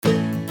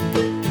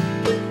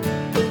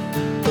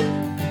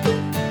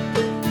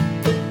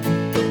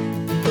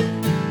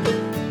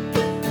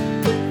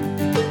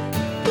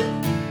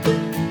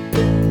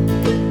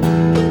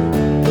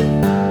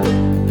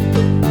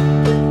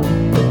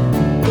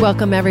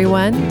Welcome,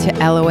 everyone, to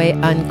LOA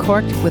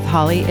Uncorked with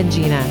Holly and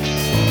Gina.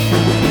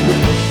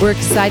 We're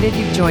excited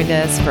you've joined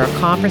us for a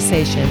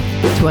conversation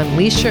to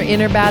unleash your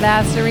inner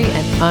badassery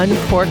and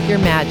uncork your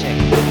magic.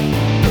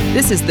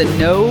 This is the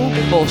no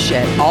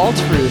bullshit, all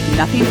truth,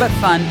 nothing but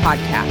fun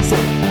podcast.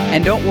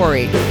 And don't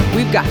worry,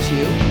 we've got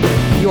you.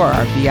 You're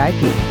our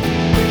VIP.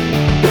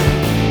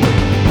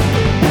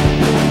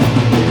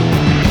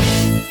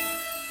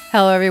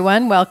 Hello,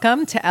 everyone.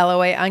 Welcome to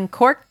LOA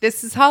Uncorked.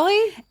 This is Holly.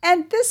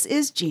 And this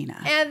is Gina.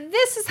 And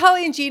this is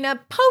Holly and Gina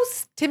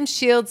post Tim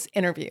Shields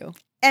interview.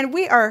 And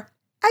we are,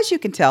 as you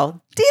can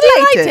tell,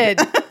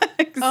 delighted.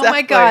 Exactly. Oh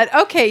my God.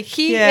 Okay.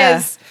 He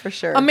is for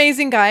sure.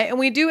 Amazing guy. And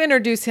we do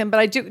introduce him, but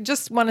I do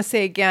just want to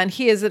say again,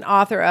 he is an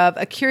author of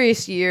A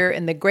Curious Year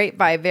in the Great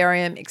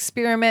Vivarium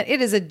Experiment.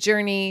 It is a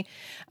journey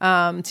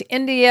to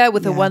India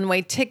with a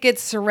one-way ticket,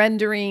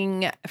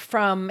 surrendering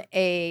from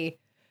a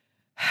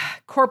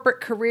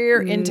corporate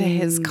career into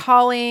his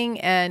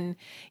calling, and,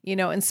 you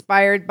know,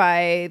 inspired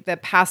by the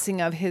passing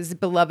of his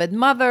beloved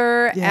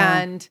mother.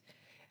 And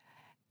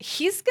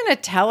he's going to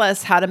tell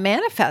us how to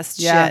manifest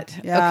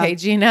shit. Yeah. Okay,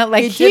 Gina,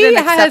 like he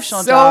has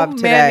so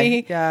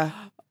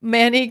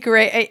many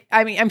great,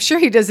 I mean, I'm sure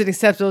he does an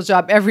exceptional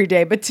job every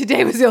day, but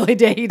today was the only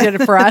day he did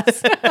it for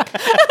us.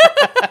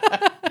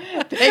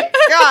 Thank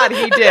God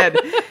he did.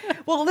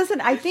 Well,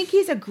 listen, I think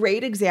he's a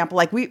great example.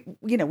 Like we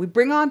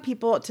bring on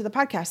people to the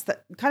podcast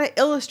that kind of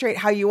illustrate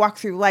how you walk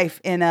through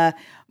life in a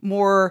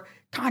more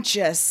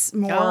conscious,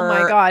 more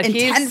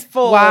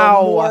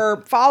intentful,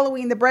 more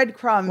following the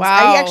breadcrumbs.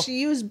 Wow. I actually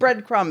used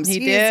breadcrumbs.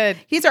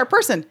 He's our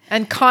person.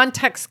 And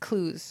context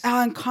clues.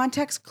 And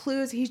context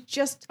clues. He's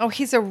just...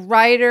 he's a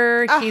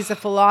writer. He's a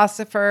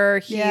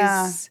philosopher.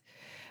 He's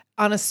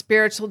on a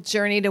spiritual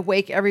journey to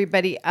wake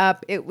everybody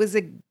up. It was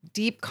a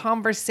deep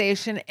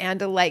conversation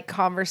and a light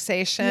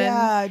conversation.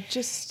 Yeah,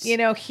 just... You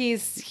know,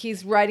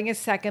 he's writing a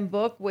second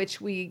book, which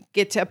we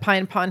get to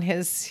opine upon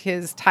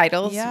his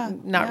titles. Yeah,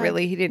 Not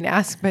really. He didn't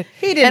ask, but...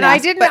 He didn't and ask,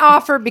 I didn't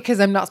offer because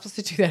I'm not supposed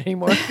to do that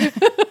anymore.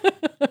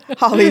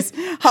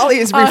 Holly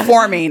is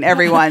reforming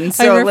everyone.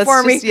 So I'm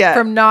reforming let's just,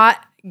 from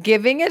not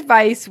giving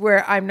advice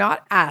where I'm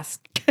not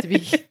asked to be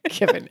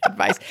given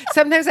advice.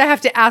 Sometimes I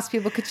have to ask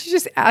people, could you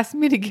just ask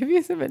me to give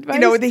you some advice? You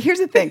know, here's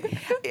the thing.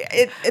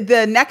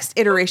 The next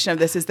iteration of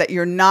this is that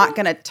you're not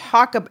going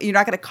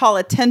to call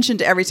attention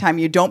to every time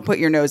you don't put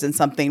your nose in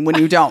something when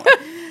you don't.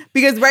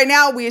 Because right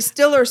now we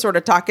still are sort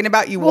of talking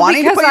about you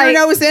wanting to put your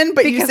nose in,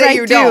 but you say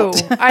you don't.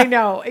 I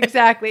know,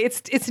 exactly.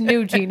 It's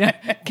new, Gina.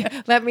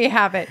 Let me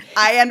have it.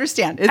 I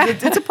understand.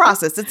 It's a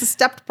process. It's a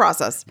stepped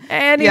process.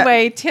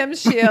 Anyway, Tim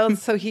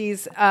Shields. So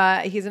he's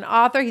an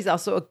author. He's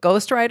also a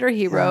ghostwriter.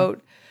 He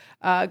wrote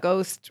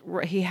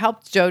he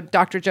helped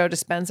Dr. Joe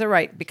Dispenza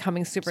write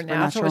Becoming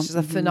Supernatural, which is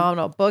a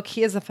phenomenal book.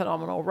 He is a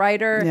phenomenal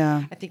writer.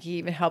 Yeah. I think he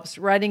even helps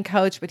writing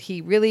coach, but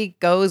he really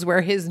goes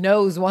where his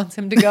nose wants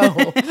him to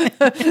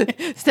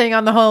go. Staying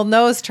on the whole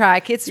nose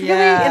track. It's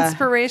really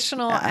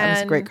inspirational. And it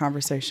was a great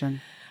conversation.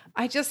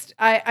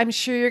 I'm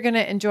sure you're going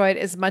to enjoy it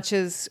as much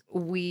as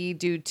we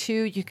do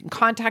too. You can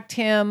contact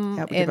him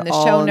in the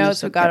show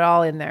notes. We've got it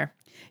all in there.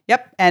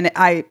 Yep. And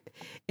I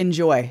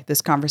enjoy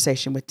this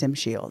conversation with Tim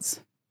Shields.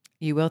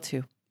 You will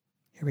too.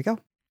 Here we go.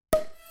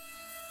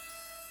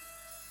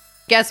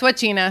 Guess what,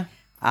 Gina?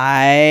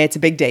 It's a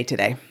big day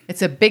today.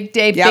 It's a big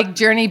day, big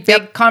journey,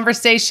 big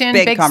conversation,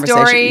 big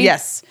story.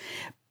 Yes.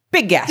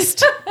 Big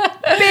guest.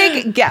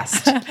 Big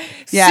guest.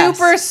 Yes.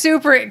 Super,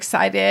 super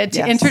excited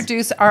to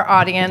introduce our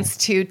audience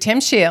to Tim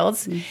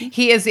Shields. Mm-hmm.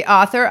 He is the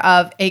author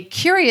of A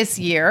Curious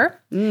Year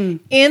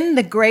in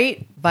the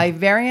Great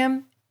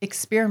Vivarium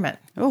Experiment.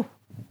 Oh.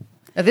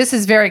 Now, this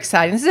is very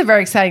exciting. This is a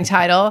very exciting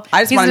title.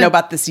 I just want to know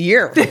about this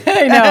year.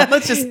 I know.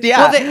 Let's just,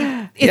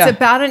 it's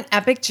about an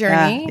epic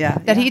journey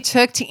that he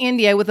took to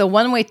India with a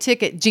one-way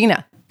ticket.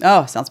 Gina.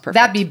 Oh, sounds perfect.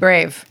 That'd be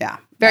brave. Yeah.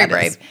 Very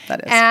brave.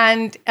 That is.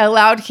 And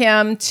allowed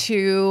him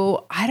to,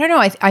 I don't know,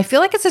 I feel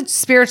like it's a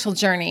spiritual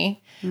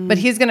journey, but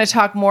he's going to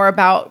talk more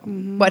about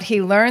what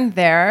he learned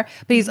there.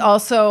 But he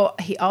also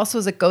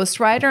is a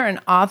ghostwriter,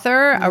 an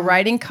author, a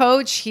writing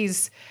coach.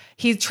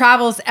 He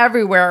travels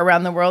everywhere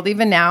around the world,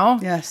 even now.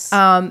 Yes.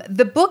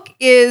 The book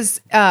is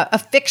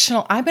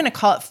I'm going to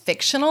call it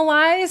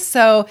fictionalized.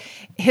 So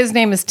his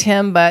name is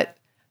Tim, but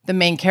the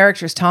main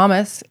character is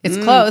Thomas. It's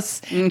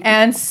close.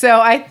 And so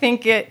I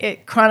think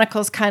it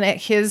chronicles kind of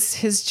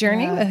his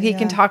journey. He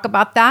can talk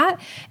about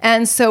that.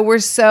 And so we're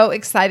so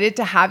excited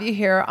to have you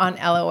here on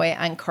LOA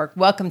Uncorked.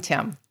 Welcome,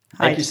 Tim.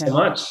 Thank you so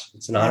much.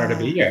 It's an honor to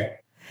be here.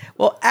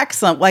 Well,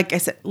 excellent. Like I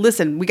said,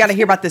 listen, we got to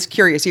hear about this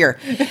curious year.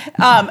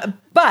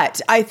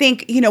 But I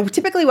think,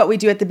 typically what we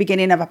do at the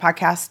beginning of a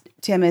podcast,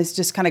 Tim, is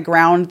just kind of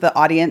ground the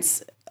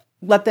audience,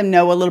 let them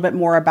know a little bit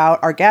more about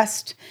our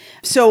guest.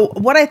 So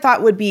what I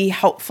thought would be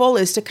helpful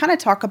is to kind of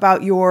talk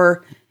about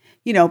your,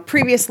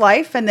 previous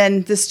life and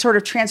then this sort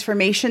of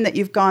transformation that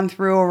you've gone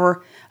through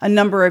over a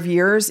number of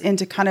years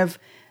into kind of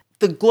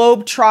the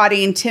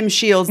globe-trotting Tim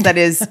Shields that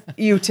is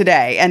you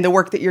today and the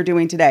work that you're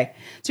doing today.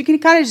 So you can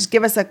kind of just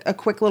give us a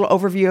quick little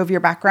overview of your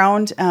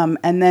background,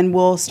 and then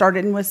we'll start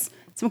in with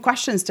some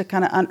questions to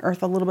kind of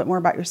unearth a little bit more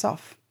about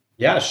yourself.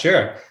 Yeah,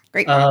 sure.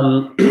 Great.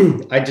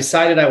 I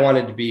decided I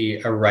wanted to be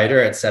a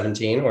writer at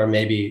 17, or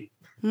maybe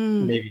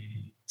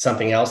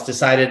something else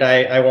decided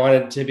I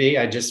wanted to be.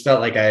 I just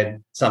felt like I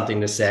had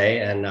something to say.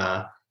 And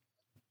I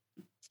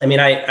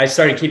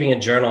started keeping a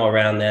journal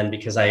around then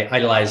because I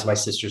idolized my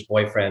sister's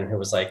boyfriend, who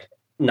was like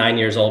 9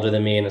 years older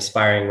than me, an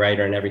aspiring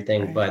writer and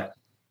everything. Right. But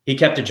he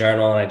kept a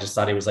journal, and I just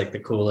thought he was like the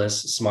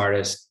coolest,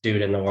 smartest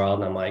dude in the world.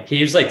 And I'm like,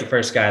 he was like the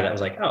first guy that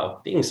was like, oh,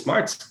 being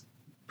smart's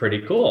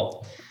pretty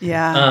cool.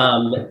 Yeah.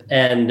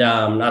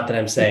 Not that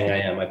I'm saying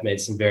I am. I've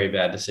made some very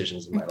bad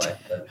decisions in my life.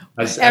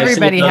 But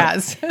Everybody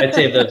has. I'd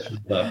save those for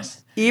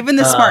books. Even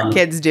the smart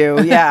kids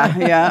do. Yeah.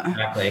 Yeah.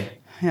 Exactly.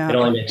 Yeah. It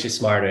only makes you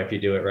smarter if you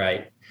do it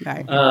right.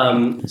 Right.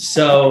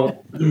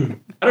 So I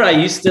don't know. I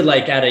used to,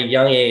 like, at a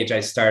young age, I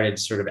started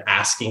sort of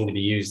asking to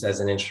be used as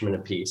an instrument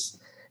of peace.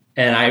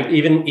 And I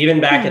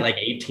even back at like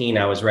 18,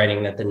 I was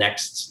writing that the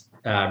next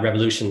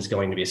revolution is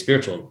going to be a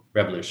spiritual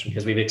revolution,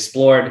 because we've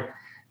explored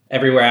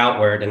everywhere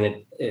outward,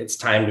 and it's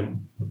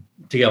time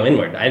to go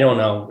inward. I don't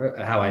know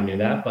how I knew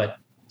that, but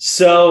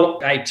so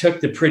I took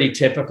the pretty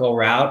typical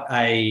route.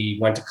 I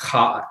went to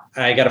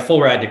I got a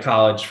full ride to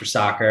college for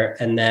soccer,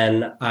 and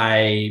then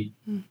I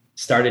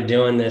started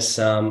doing this.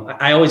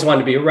 I always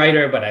wanted to be a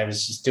writer, but I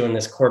was just doing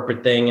this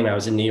corporate thing, and I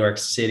was in New York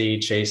City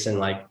chasing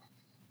like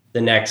the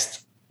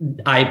next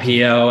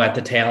IPO at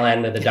the tail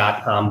end of the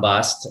 .com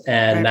bust.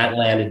 And that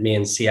landed me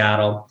in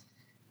Seattle.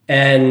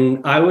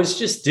 And I was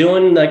just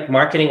doing like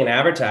marketing and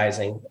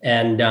advertising.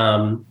 And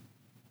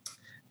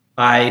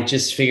I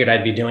just figured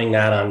I'd be doing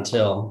that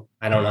until,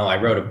 I don't know, I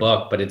wrote a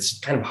book, but it's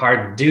kind of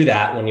hard to do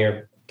that when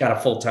you're got a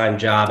full-time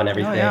job and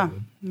everything. Oh,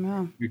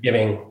 yeah. You're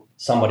giving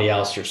somebody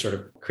else your sort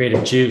of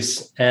creative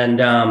juice.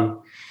 And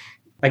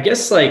I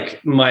guess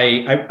like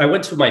I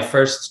went to my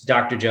first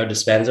Dr. Joe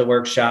Dispenza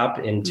workshop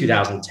in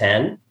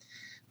 2010.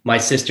 My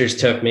sisters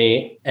took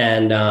me,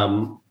 and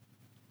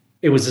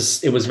it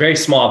was very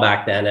small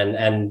back then,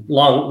 and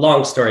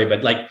long story,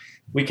 but like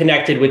we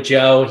connected with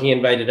Joe. He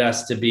invited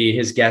us to be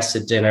his guests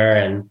at dinner,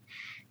 and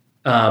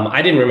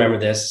I didn't remember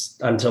this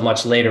until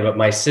much later, but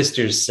my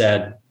sisters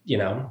said,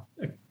 a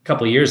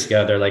couple of years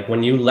ago, they're like,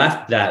 when you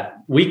left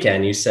that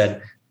weekend, you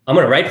said, I'm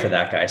going to write for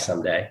that guy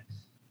someday.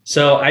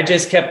 So I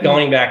just kept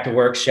going back to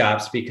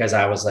workshops because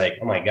I was like,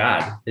 oh my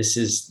God, this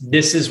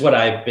is what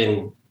I've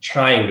been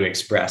trying to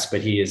express,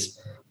 but he's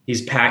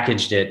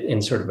packaged it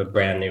in sort of a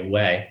brand new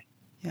way.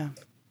 Yeah.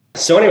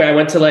 So anyway, I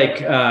went to like,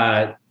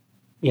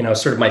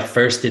 sort of my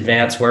first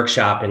advanced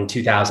workshop in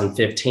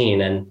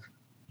 2015. And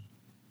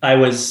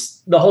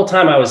the whole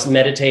time I was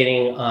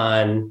meditating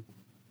on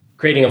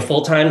creating a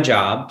full-time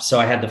job. So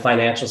I had the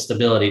financial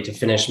stability to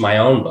finish my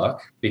own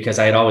book, because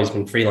I had always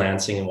been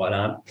freelancing and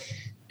whatnot.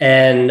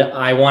 And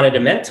I wanted a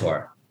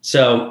mentor.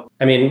 So,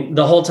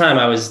 the whole time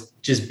I was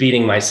just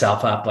beating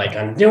myself up, like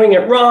I'm doing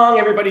it wrong.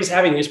 Everybody's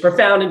having these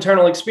profound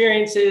internal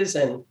experiences.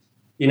 And,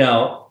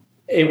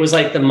 it was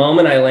like the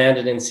moment I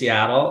landed in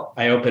Seattle,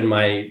 I opened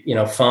my,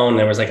 phone.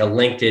 There was like a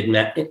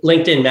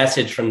LinkedIn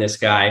message from this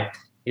guy.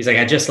 He's like,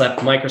 I just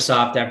left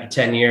Microsoft after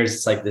 10 years.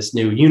 It's like this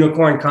new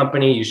unicorn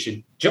company. You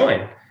should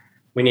join.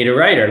 We need a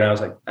writer. And I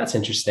was like, that's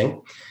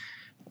interesting.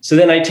 So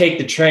then I take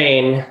the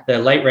train, the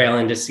light rail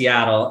into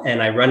Seattle,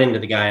 and I run into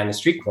the guy on the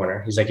street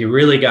corner. He's like, you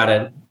really got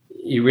to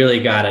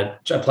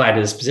apply to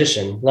this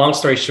position. Long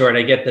story short,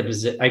 I get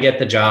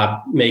the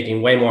job,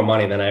 making way more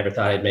money than I ever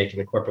thought I'd make in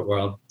the corporate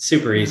world.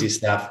 Super easy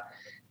stuff.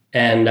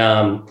 And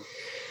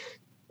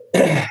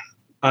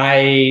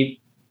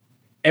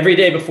every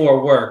day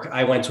before work,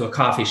 I went to a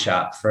coffee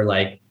shop for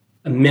like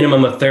a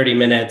minimum of 30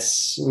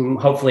 minutes,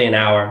 hopefully an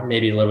hour,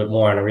 maybe a little bit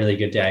more on a really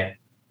good day.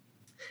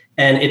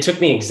 And it took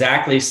me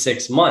exactly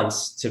 6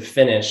 months to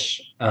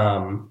finish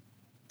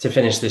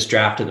this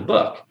draft of the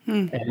book.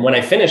 And when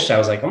I finished, I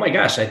was like, oh my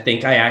gosh, I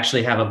think I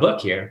actually have a book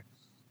here.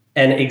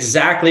 And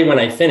exactly when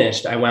I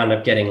finished, I wound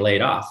up getting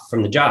laid off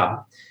from the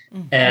job.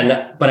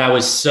 But I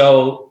was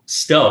so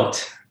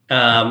stoked.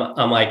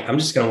 I'm like, I'm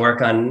just going to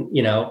work on,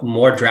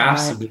 more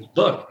drafts of this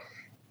book.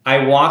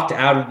 I walked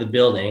out of the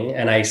building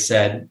and I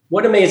said,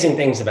 what amazing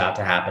things about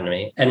to happen to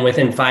me. And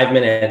within 5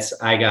 minutes,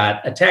 I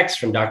got a text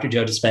from Dr.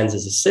 Joe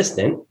Dispenza's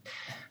assistant.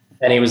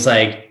 And he was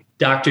like,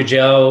 Dr.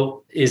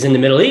 Joe is in the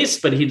Middle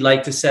East, but he'd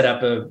like to set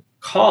up a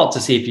call to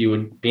see if you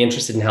would be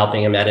interested in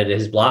helping him edit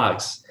his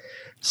blogs.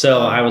 So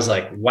I was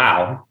like,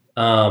 wow.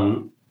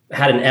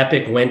 Had an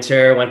epic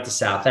winter, went to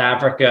South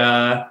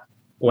Africa,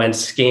 went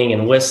skiing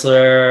in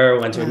Whistler,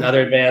 went to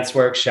another advanced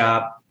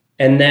workshop.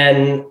 And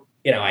then,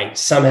 I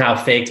somehow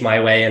faked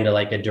my way into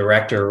like a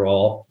director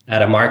role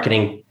at a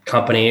marketing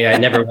company. I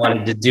never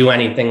wanted to do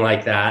anything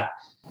like that.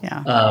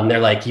 Yeah. They're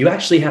like, you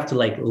actually have to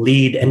like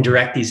lead and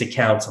direct these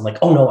accounts. I'm like,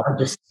 oh no,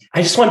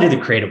 I just want to do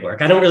the creative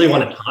work. I don't really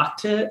want to talk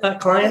to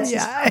clients.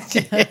 Yeah.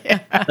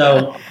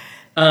 So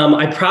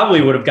I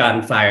probably would have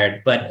gotten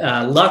fired, but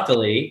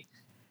luckily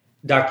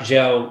Dr.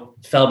 Joe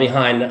fell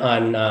behind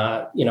on,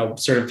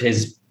 sort of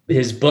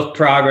his book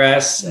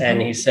progress.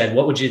 And he said,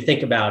 what would you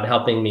think about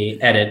helping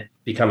me edit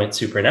Become It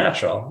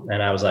Supernatural?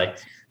 And I was like,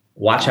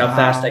 watch how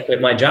fast I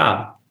quit my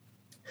job.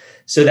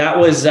 So that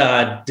was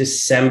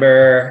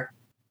December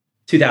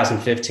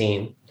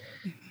 2015.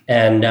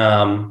 And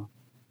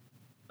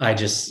I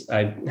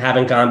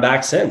haven't gone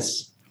back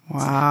since.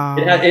 Wow.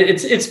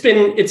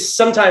 It's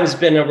sometimes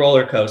been a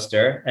roller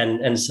coaster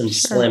and some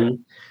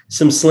slim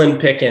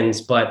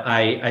pickings, but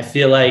I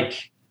feel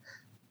like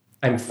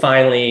I'm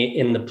finally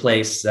in the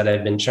place that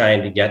I've been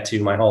trying to get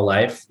to my whole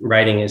life.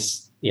 Writing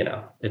is,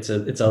 it's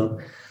a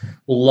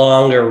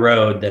longer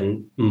road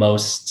than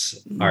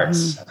most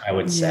arts, I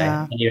would say.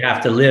 Yeah. And you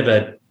have to live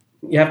a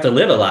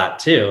lot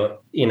too,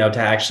 to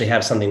actually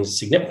have something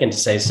significant to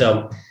say.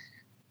 So,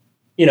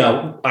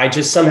 I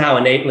just somehow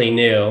innately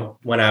knew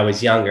when I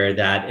was younger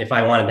that if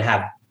I wanted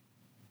to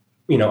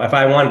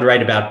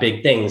write about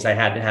big things, I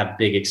had to have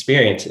big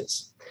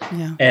experiences.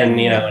 Yeah. And,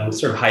 in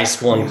sort of high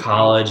school and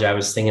college, I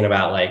was thinking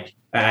about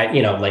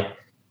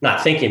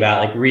not thinking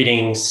about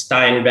reading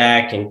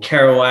Steinbeck and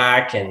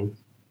Kerouac and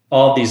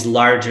all these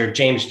larger,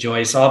 James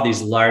Joyce, all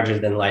these larger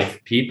than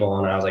life people.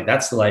 And I was like,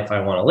 that's the life I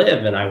want to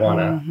live. And I want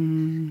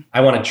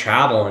to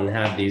travel and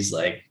have these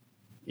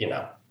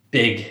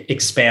big,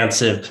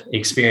 expansive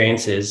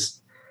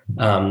experiences.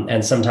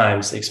 And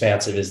sometimes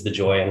expansive is the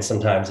joy and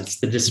sometimes it's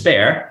the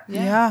despair.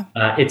 Yeah.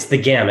 It's the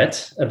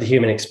gamut of the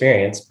human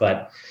experience.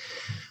 But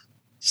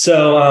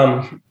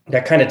so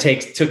that kind of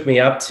takes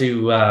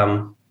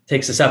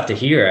us up to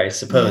here, I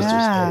suppose.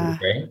 Yeah.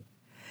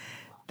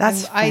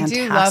 That's I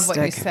do love what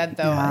you fantastic. said,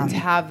 though. Yeah. And to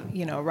have,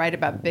 write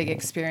about big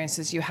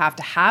experiences, you have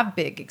to have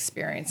big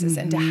experiences.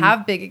 And to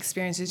have big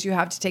experiences, you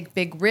have to take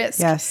big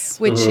risks, Yes.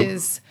 which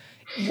is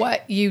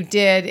what you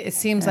did. It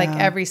seems like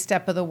every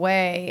step of the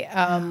way,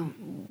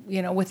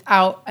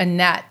 without a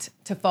net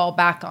to fall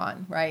back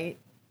on, right?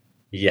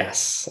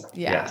 Yes.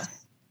 Yeah.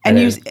 Yes. And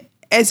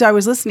as I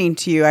was listening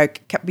to you, I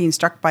kept being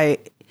struck by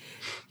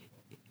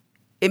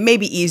it may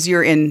be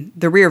easier in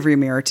the rearview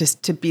mirror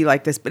to be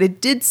like this, but it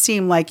did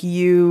seem like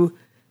you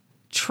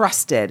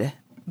trusted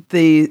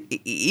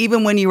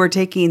even when you were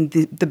taking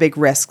the big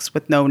risks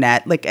with no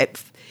net,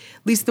 at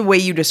least the way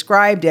you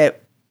described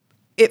it,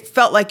 it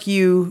felt like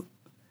you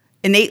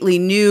innately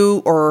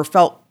knew or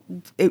felt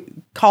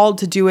called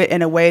to do it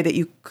in a way that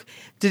you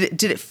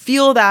did it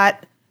feel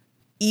that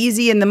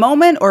easy in the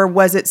moment, or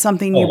was it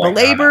something you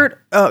belabored?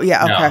 God. Oh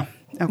yeah.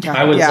 No. Okay.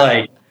 I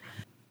was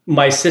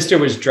my sister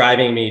was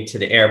driving me to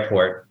the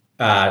airport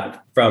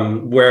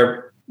from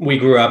where we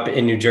grew up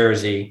in New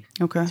Jersey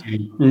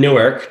to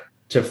Newark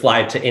to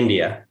fly to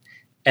India.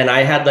 And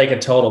I had a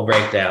total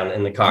breakdown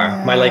in the car.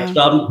 Yeah. My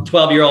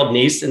 12-year-old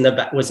niece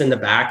was in the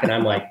back, and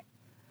I'm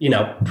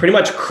pretty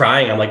much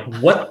crying. I'm like,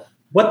 what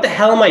the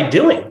hell am I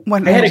doing?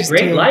 I had a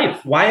great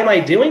life. Why am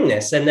I doing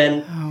this? And then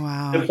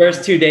the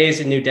first 2 days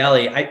in New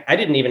Delhi, I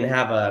didn't even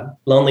have a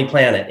Lonely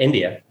Planet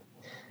India.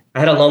 I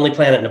had a Lonely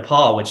Planet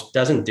Nepal, which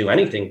doesn't do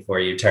anything for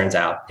you, turns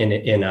out, in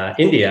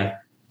India.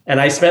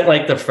 And I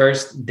spent the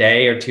first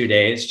day or 2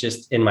 days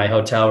just in my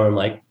hotel room,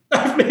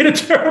 I've made a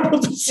terrible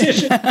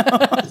decision. And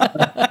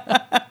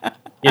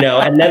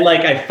then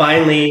I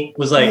finally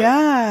was okay,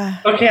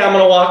 I'm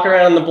going to walk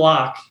around the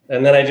block.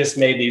 And then I just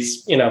made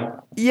these,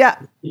 kind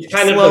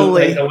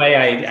slowly. of the way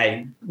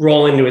I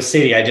roll into a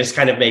city. I just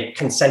kind of make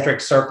concentric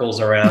circles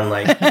around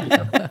my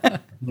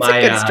it's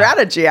a good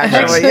strategy,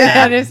 actually.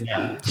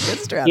 Good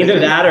strategy. Either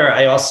that, or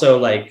I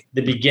also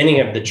the beginning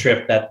of the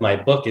trip that my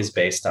book is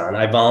based on.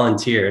 I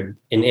volunteered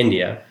in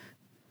India,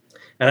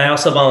 and I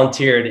also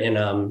volunteered in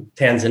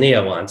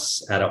Tanzania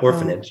once at an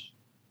orphanage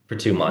for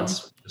 2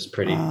 months. It was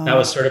pretty. That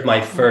was sort of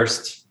my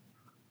first,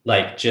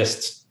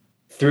 just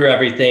threw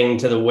everything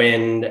to the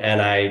wind,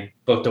 and I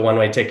booked a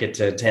one-way ticket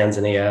to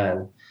Tanzania,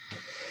 and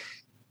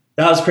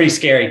that was pretty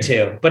scary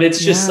too. But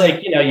it's just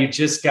you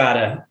just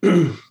gotta.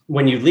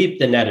 When you leap,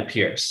 the net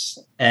appears.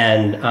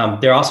 And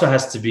there also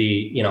has to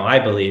be, I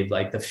believe,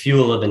 the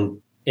fuel of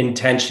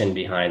intention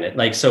behind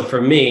it. So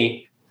for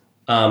me,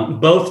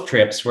 both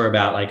trips were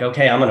about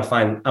okay, I'm going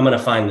to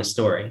find the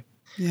story.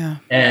 Yeah.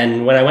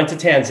 And when I went to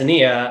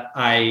Tanzania,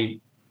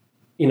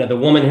 the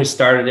woman who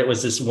started it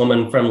was this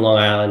woman from Long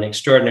Island,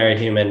 extraordinary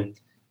human.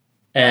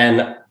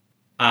 And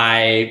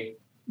I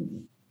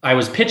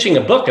was pitching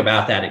a book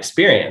about that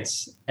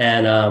experience.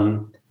 And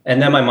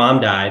then my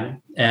mom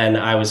died, and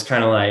I was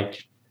kind of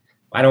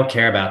I don't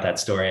care about that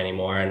story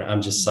anymore. And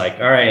I'm just all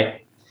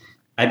right,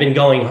 I've been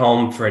going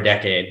home for a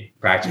decade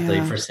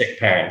practically for sick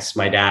parents,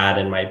 my dad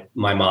and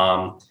my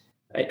mom.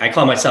 I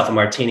call myself a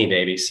martini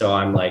baby. So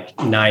I'm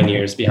 9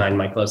 years behind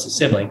my closest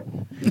sibling.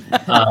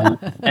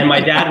 And my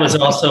dad was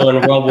also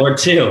in World War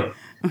II.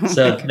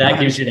 So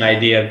that gives you an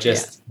idea of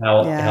just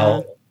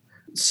how,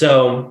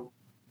 so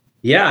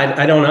yeah,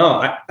 I don't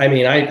know.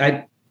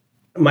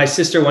 My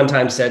sister one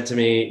time said to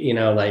me,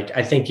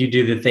 I think you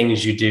do the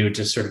things you do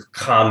to sort of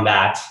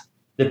combat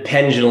the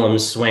pendulum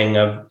swing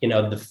of,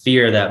 the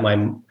fear that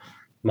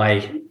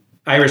my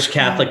Irish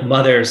Catholic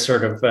mother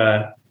sort of,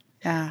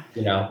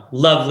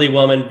 lovely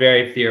woman,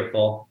 very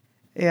fearful.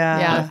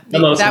 Yeah. The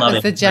most that was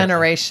loving the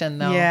generation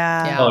though.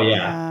 Yeah. Oh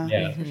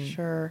yeah. For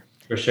sure.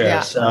 For sure.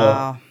 Yeah.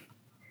 So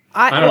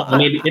I don't know.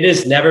 It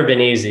has never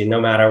been easy,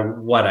 no matter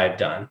what I've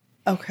done.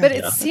 Okay. But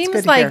it That's seems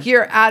good to like hear.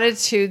 your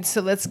attitude.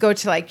 So let's go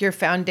to like your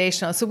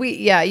foundational. So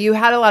you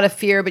had a lot of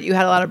fear, but you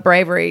had a lot of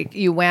bravery.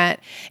 You went.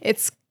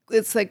 It's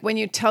like when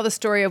you tell the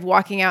story of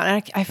walking out,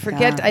 and I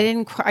forget,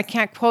 Yeah. I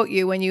can't quote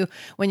you when you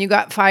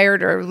got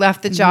fired or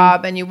left the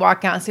job, and you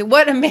walk out and say,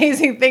 "What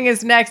amazing thing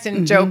is next?"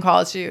 And Joe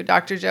calls you,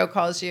 Dr. Joe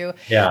calls you,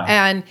 Yeah.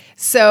 and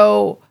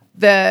so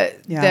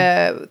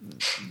the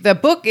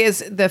book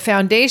is the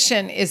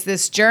foundation is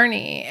this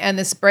journey and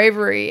this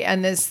bravery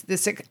and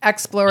this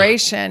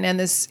exploration and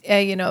this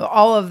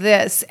all of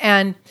this.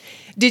 And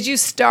did you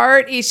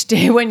start each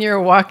day when you're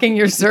walking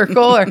your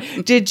circle, or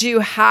did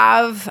you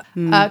have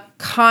a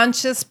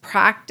conscious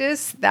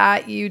practice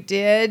that you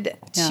did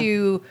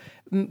to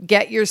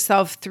get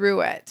yourself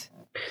through it?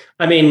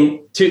 I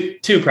mean,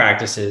 two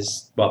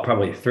practices, well,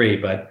 probably three,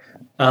 but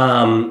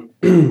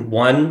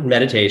one,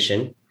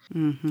 meditation.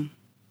 Mm-hmm.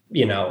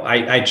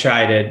 I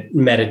try to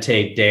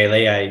meditate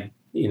daily. I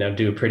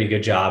do a pretty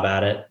good job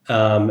at it.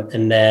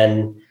 And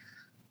then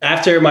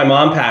after my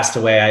mom passed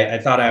away, I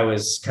thought I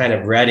was kind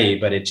of ready,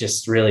 but it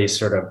just really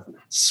sort of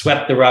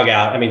swept the rug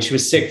out. I mean, she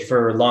was sick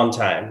for a long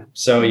time.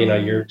 So,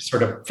 you're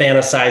sort of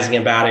fantasizing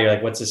about it. You're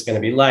like, what's this going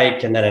to be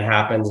like? And then it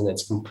happens and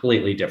it's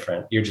completely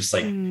different. You're just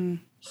like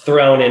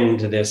thrown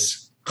into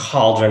this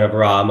cauldron of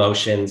raw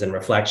emotions and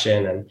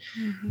reflection.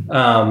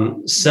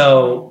 And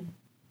so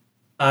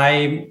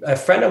a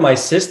friend of my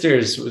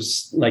sister's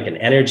was like an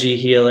energy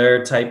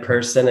healer type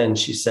person. And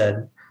she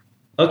said,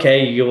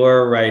 okay,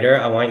 you're a writer.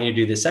 I want you to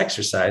do this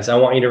exercise. I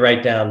want you to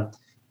write down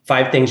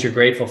 5 things you're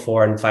grateful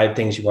for and 5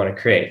 things you want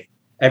to create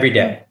every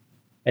day.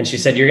 And she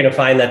said, you're going to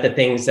find that the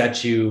things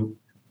that you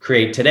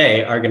create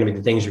today are going to be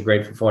the things you're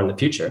grateful for in the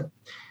future.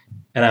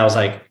 And I was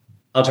like,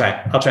 I'll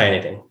try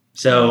anything.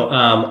 So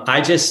I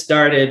just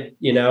started,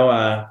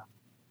 I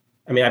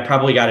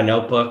probably got a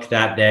notebook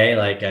that day,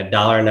 like a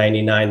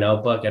 $1.99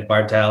 notebook at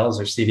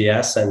Bartell's or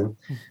CVS. And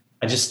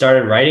I just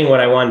started writing what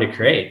I wanted to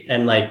create.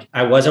 And like,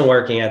 I wasn't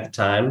working at the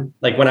time.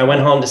 Like when I went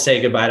home to say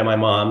goodbye to my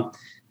mom,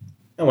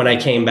 and when I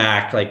came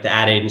back, like the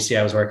ad agency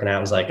I was working at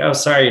was like, oh,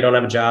 sorry, you don't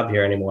have a job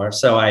here anymore.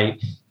 So I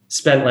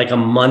spent like a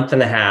month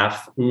and a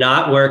half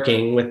not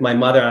working with my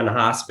mother on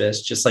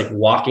hospice, just like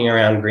walking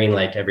around Green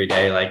Lake every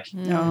day, like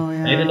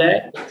day to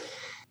day.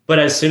 But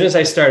as soon as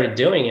I started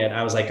doing it,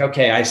 I was like,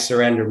 okay, I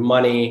surrendered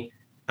money.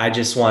 I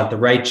just want the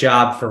right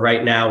job for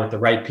right now with the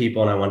right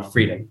people, and I want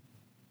freedom.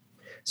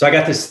 So I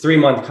got this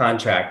 3-month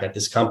contract at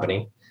this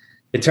company.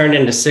 It turned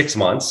into 6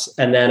 months.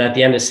 And then at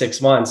the end of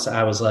 6 months,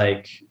 I was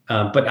like,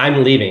 but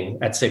I'm leaving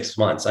at 6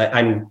 months.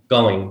 I'm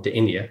going to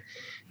India.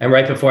 And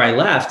right before I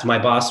left, my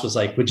boss was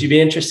like, would you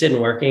be interested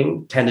in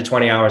working 10 to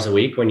 20 hours a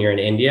week when you're in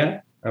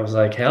India? I was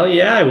like, hell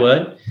yeah, I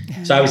would.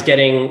 So I was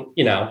getting,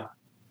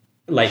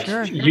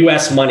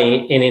 US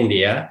money in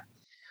India.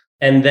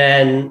 And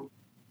then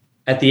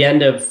at the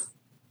end of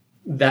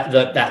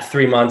that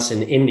 3 months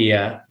in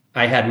India,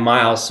 I had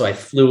miles. So I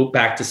flew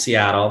back to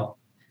Seattle,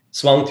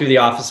 swung through the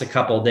office a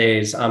couple of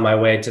days on my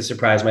way to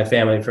surprise my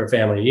family for a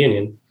family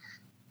reunion.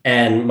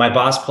 And my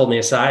boss pulled me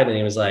aside and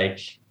he's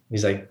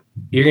like,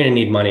 you're going to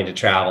need money to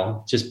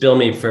travel. Just bill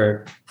me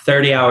for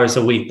 30 hours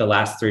a week the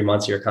last 3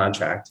 months of your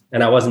contract.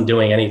 And I wasn't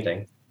doing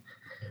anything.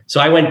 So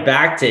I went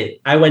back to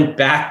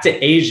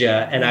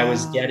Asia, and I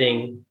was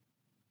getting,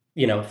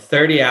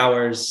 30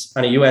 hours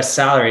on a US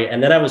salary.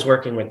 And then I was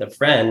working with a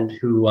friend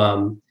who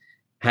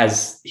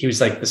he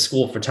was like the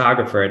school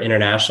photographer at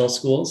international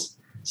schools.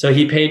 So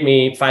he paid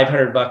me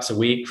 $500 a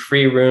week,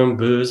 free room,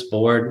 booze,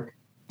 board,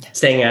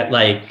 staying at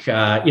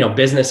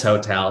business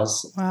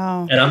hotels.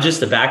 Wow. And I'm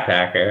just a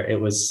backpacker. It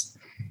was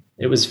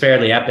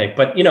fairly epic,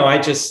 but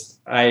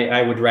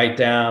I would write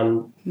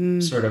down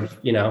sort of,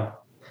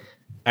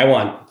 I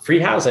want free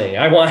housing.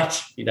 I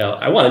want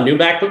a new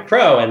MacBook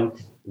Pro, and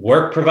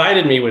work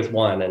provided me with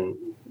one. And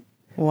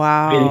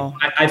wow.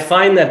 I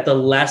find that the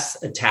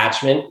less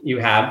attachment you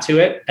have to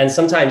it, and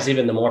sometimes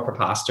even the more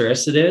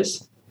preposterous it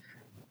is,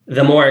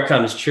 the more it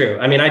comes true.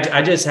 I mean,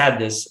 I just had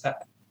this,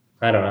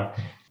 I don't know.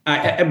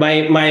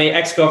 My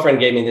ex-girlfriend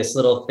gave me this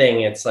little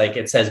thing. It's like,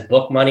 it says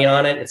book money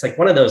on it. It's like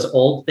one of those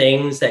old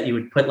things that you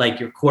would put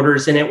like your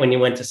quarters in it when you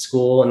went to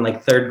school in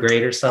like 3rd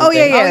grade or something. Oh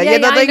yeah.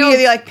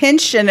 You like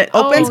pinch and it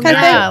opens kind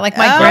of thing. Like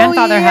my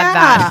grandfather had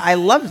that. I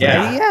love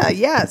that. Yeah.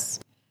 Yes.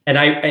 And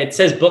it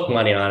says book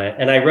money on it.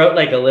 And I wrote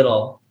like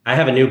I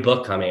have a new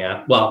book coming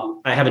out.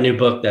 Well, I have a new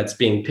book that's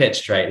being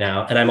pitched right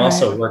now. And I'm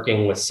also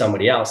working with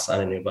somebody else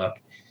on a new book.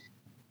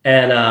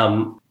 And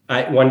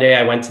one day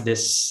I went to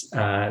this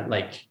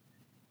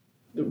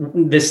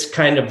this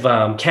kind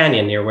of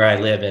canyon near where I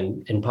live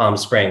in Palm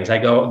Springs. I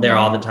go there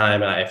all the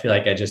time. I feel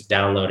like I just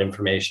download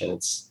information.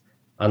 It's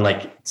on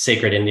like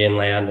sacred Indian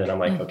land. And I'm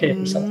like, okay,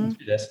 there's something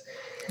to this.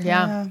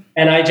 Yeah.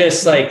 And I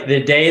just like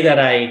the day that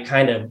I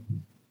kind of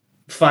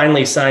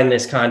finally signed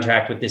this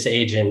contract with this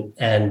agent,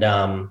 and,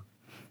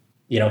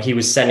 he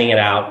was sending it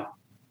out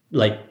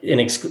like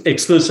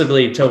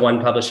exclusively to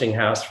one publishing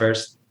house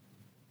first.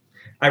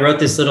 I wrote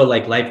this little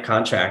like life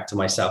contract to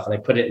myself, and I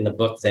put it in the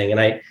book thing. And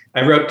I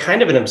wrote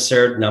kind of an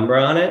absurd number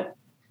on it.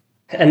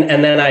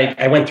 and then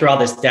I went through all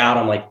this doubt.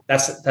 I'm like,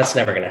 that's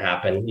never going to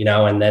happen, you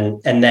know? And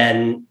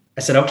then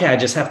I said, okay, I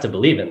just have to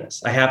believe in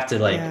this. I have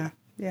to I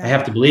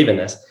have to believe in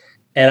this.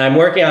 And I'm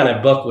working on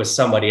a book with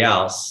somebody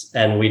else.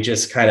 And we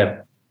just kind of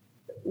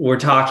were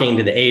talking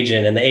to the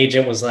agent, and the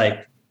agent was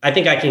like, I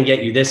think I can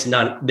get you this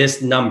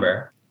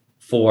number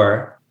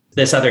for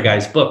this other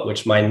guy's book,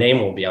 which my name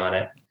will be on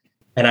it.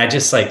 And I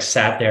just like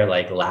sat there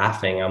like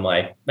laughing. I'm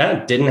like,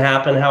 that didn't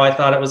happen how I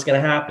thought it was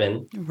going to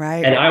happen.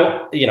 Right.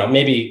 And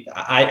maybe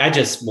I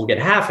just will get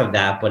half of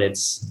that, but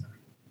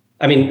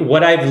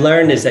what I've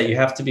learned is that you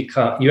have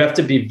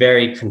to be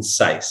very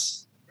concise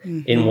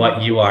in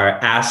what you are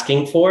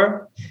asking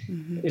for.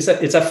 It's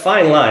a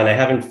fine line. I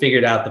haven't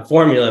figured out the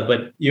formula,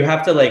 but you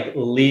have to like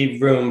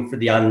leave room for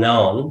the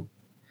unknown.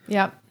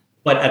 Yep.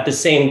 But at the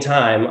same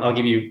time, I'll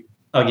give you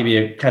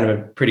a kind of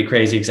a pretty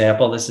crazy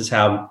example. This is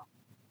how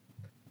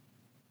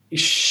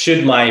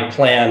should my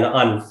plan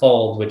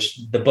unfold, which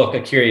the book,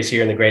 A Curious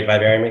Year in the Great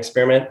Vivarium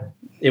Experiment,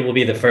 it will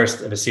be the first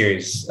of a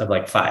series of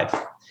like 5.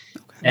 Okay.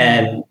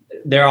 And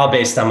they're all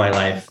based on my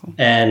life. Cool.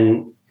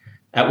 And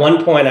at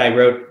one point I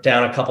wrote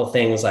down a couple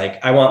things like,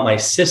 I want my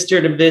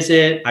sister to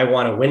visit. I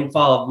want a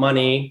windfall of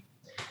money.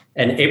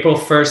 And April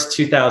 1st,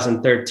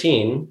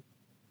 2013,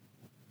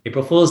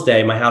 April Fool's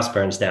Day, my house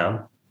burns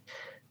down.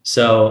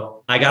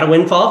 So I got a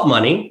windfall of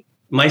money.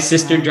 My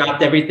sister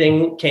dropped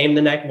everything,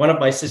 one of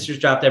my sisters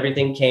dropped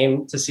everything,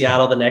 came to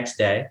Seattle the next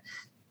day.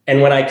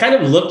 And when I kind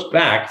of looked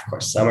back, of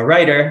course, I'm a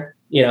writer,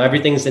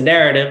 everything's a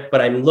narrative,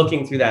 but I'm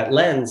looking through that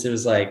lens. It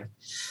was like,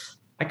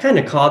 I kind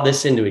of called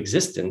this into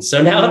existence.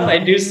 So now if I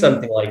do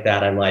something like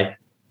that, I'm like,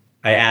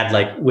 I add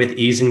like with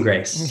ease and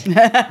grace.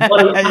 I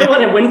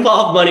want a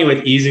windfall of money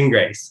with ease and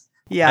grace.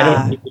 Yeah. I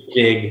don't need a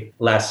big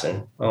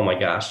lesson. Oh my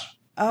gosh.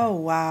 Oh,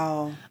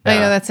 wow. I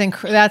know it's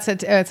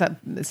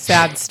a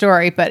sad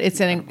story, but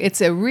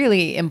it's a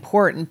really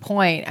important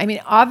point. I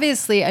mean,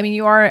 obviously,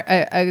 you are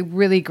a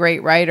really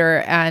great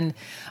writer, and,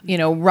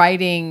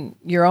 writing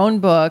your own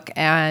book.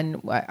 And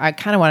I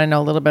kind of want to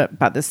know a little bit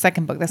about the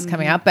second book that's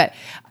coming out,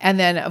 and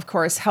then of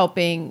course,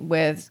 helping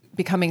with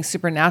becoming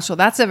supernatural.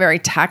 That's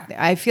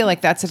I feel like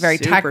that's a very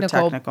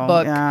technical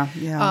book.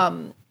 Yeah.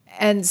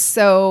 And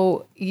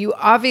so you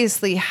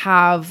obviously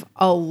have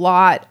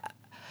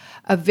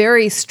a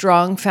very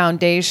strong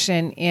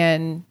foundation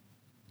in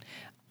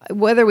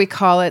whether we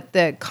call it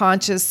the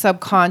conscious,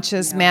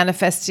 subconscious,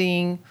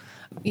 manifesting,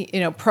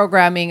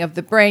 programming of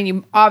the brain.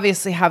 You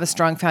obviously have a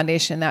strong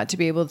foundation in that to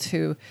be able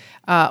to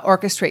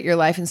orchestrate your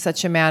life in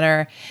such a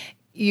manner.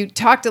 You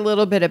talked a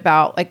little bit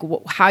about like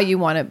how you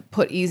want to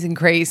put ease and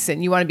grace,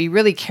 and you want to be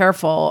really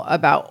careful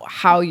about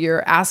how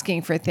you're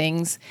asking for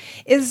things.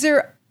 Is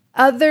there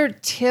other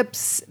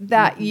tips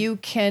that you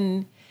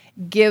can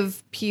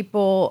give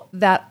people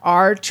that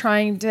are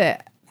trying to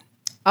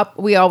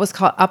we always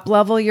call it up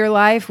level your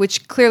life,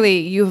 which clearly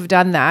you have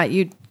done that.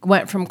 You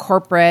went from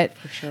corporate,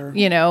 for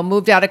sure.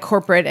 Moved out of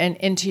corporate and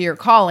into your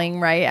calling,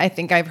 right? I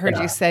think I've heard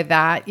you say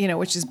that,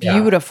 which is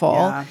beautiful.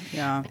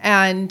 Yeah.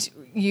 And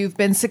you've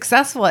been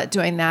successful at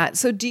doing that.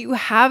 So do you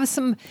have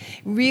some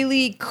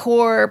really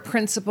core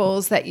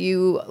principles that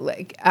you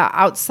like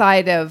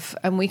outside of,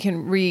 and we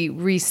can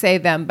re-say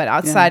them, but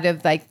outside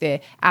of like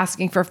the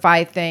asking for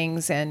 5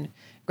 things and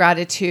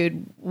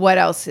gratitude, what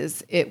else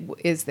is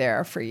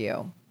there for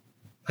you?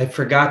 I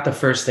forgot the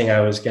first thing I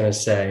was going to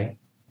say.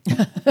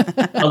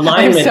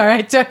 Alignment. I'm sorry,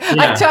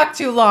 I talked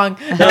too long.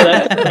 No,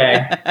 that's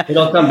okay.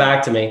 It'll come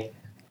back to me.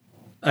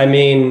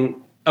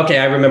 Okay,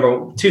 I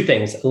remember 2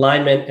 things: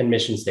 alignment and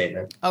mission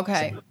statement.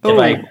 Okay. So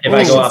if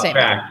I go off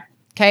track,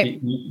 okay,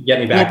 you get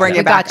me back. We'll bring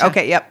it back. Gotcha.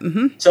 Okay. Yep.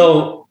 Mm-hmm.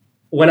 So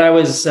when I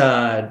was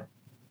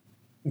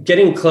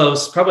getting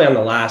close, probably on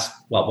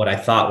what I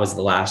thought was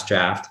the last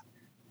draft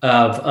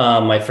of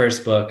my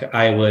first book,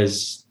 I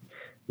was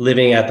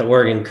living at the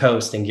Oregon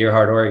coast in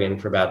Gearhart, Oregon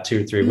for about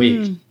 2 or 3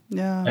 weeks.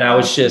 Yeah. And I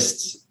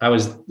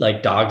was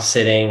like dog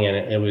sitting, and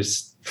it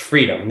was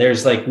freedom.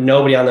 There's like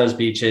nobody on those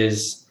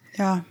beaches.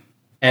 Yeah.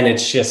 And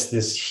it's just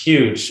this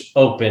huge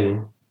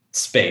open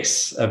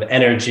space of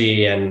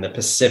energy and the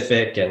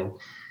Pacific. And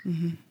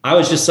I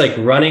was just like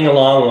running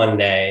along one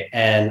day,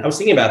 and I was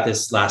thinking about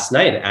this last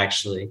night,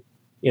 actually.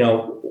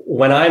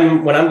 When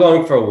I'm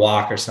going for a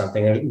walk or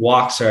something, and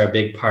walks are a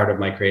big part of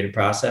my creative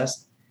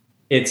process.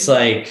 It's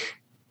like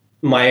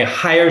my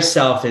higher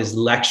self is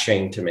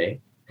lecturing to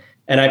me.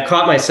 And I've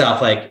caught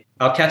myself, like,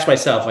 I'll catch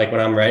myself, like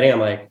when I'm writing, I'm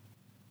like,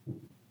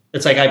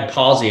 it's like I'm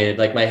palsied,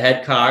 like my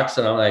head cocks,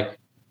 and I'm like,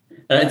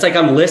 it's like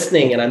I'm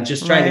listening and I'm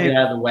just trying to get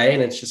out of the way,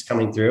 and it's just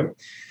coming through.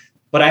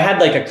 But I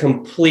had like a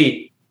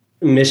complete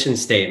mission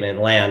statement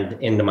land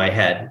into my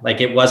head.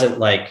 Like it wasn't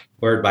like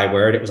word by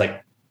word. It was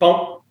like,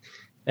 boom.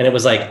 And it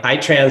was like, I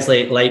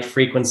translate light,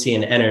 frequency,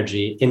 and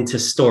energy into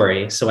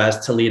story so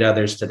as to lead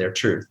others to their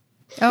truth.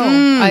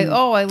 I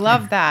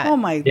love that. Oh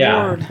my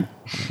Lord.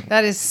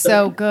 That is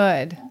so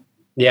good.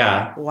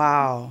 Yeah.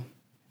 Wow.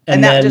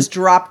 And that just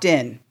dropped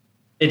in.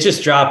 It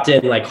just dropped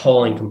in like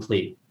whole and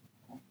complete.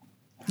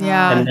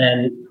 Yeah.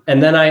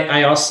 And then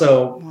I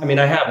also, I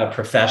have a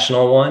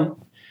professional one.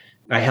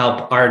 I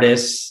help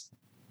artists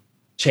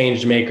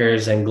change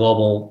makers and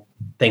global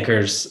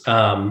thinkers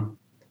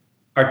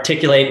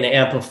articulate and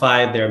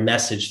amplify their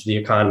message to the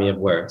economy of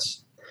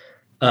words.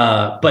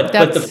 But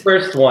the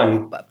first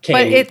one came.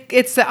 But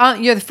it's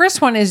the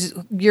first one is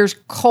your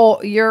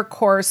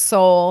core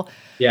soul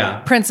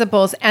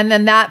principles, and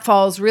then that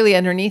falls really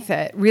underneath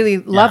it. Really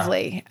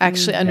lovely,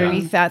 actually,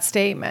 underneath that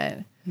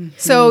statement. Mm-hmm.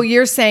 So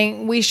you're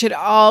saying we should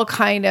all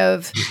kind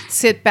of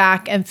sit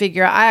back and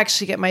figure out. I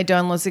actually get my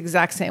downloads the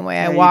exact same way.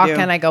 I walk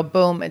and I go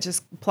boom, it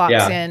just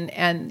plops in,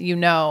 and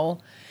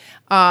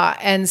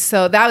and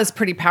so that was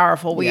pretty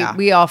powerful.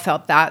 We all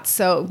felt that.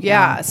 So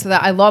so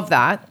that I love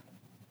that.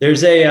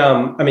 There's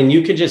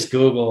you could just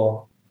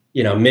Google,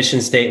 mission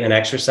statement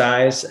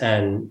exercise,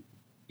 and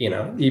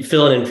you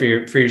fill it in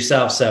for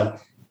yourself. So,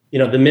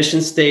 the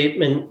mission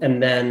statement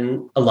and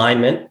then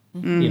alignment,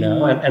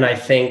 and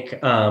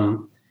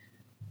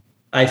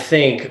I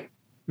think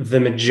the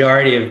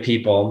majority of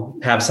people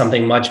have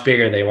something much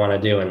bigger they want to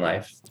do in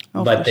life,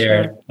 but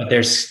they're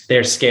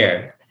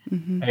scared.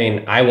 Mm-hmm. I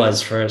mean, I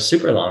was for a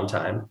super long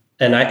time,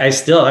 and I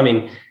still,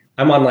 I'm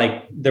on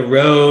like the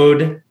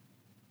road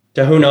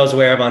to who knows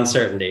where of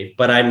uncertainty,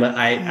 but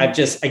I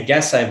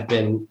guess I've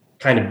been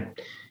kind of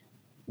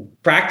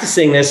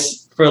practicing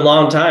this for a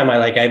long time.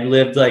 I've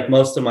lived like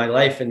most of my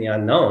life in the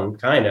unknown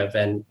kind of.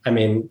 And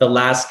the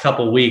last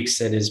couple of weeks,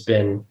 it has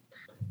been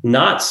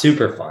not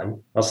super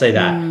fun. I'll say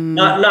that.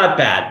 Not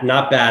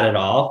bad at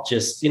all.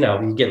 Just,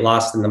 you get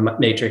lost in the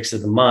matrix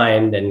of the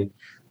mind. And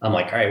I'm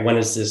like, all right, when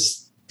is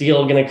this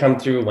deal going to come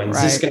through?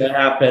 When's this going to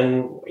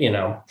happen?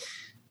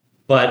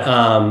 But,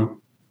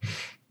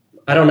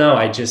 I don't know.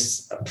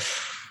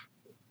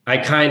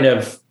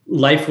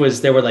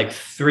 There were like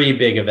 3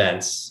 big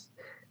events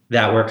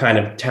that were kind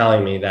of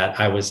telling me that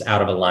I was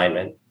out of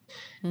alignment.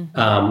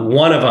 Mm-hmm.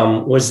 One of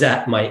them was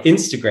that my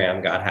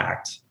Instagram got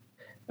hacked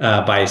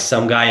by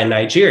some guy in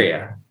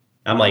Nigeria.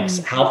 I'm like,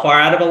 how far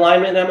out of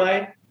alignment am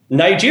I?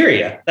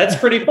 Nigeria. That's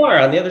pretty far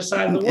on the other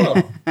side of the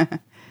world.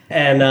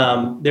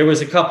 And there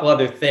was a couple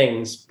other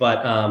things,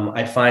 but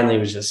I finally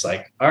was just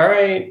like, all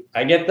right,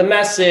 I get the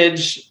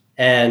message.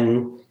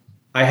 And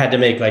I had to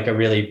make like a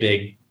really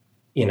big,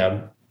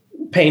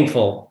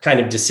 painful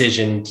kind of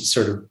decision to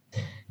sort of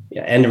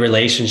end a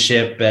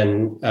relationship.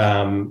 And,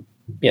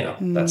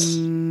 that's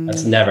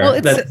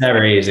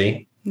never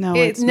easy. No,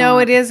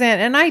 it isn't.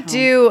 And I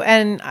do.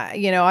 And,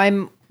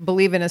 I'm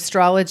believe in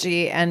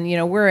astrology, and,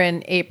 we're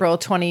in April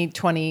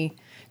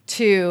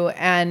 2022,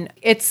 and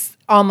it's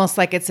almost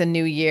like it's a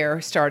new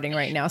year starting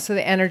right now. So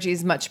the energy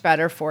is much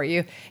better for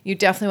you. You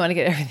definitely want to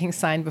get everything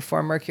signed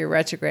before Mercury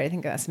retrograde. I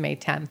think that's May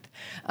 10th.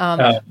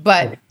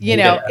 But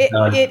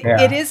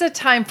it is a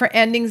time for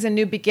endings and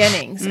new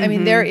beginnings.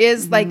 Mm-hmm. There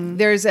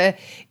is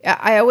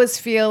I always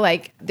feel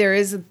like there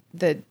is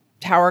the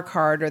Tower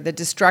card or the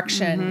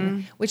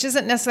destruction, which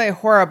isn't necessarily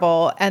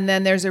horrible. And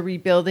then there's a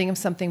rebuilding of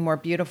something more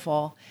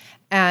beautiful.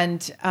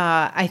 And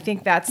I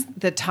think that's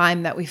the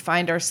time that we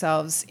find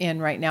ourselves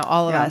in right now,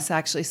 all of us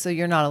actually. So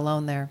you're not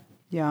alone there.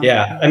 Yeah.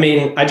 Yeah.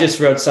 I just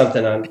wrote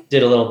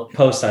did a little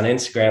post on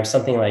Instagram,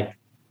 something like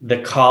the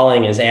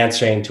calling is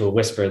answering to a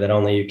whisper that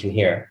only you can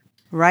hear.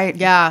 Right.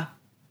 Yeah.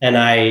 And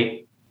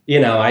I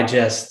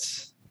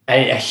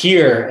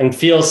hear and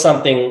feel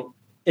something.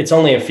 It's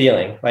only a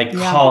feeling,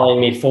 calling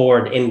me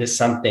forward into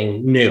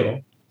something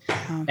new.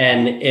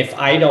 And if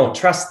I don't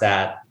trust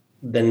that,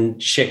 then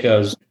shit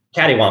goes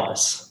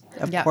cattywampus.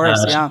 Of course,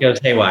 Shit goes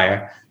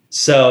haywire.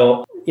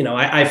 So,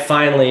 I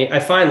finally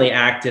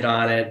acted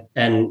on it.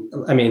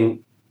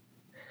 And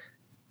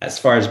as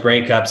far as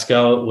breakups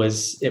go,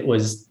 it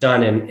was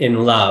done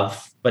in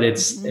love, but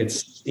it's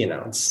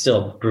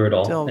still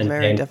brutal. Still and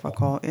very painful.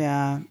 difficult.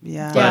 Yeah.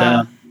 Yeah.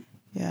 But,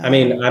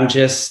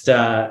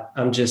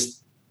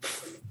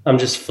 I'm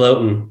just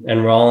floating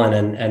and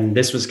rolling. And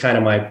this was kind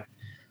of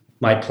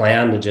my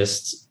plan I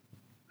just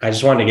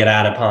wanted to get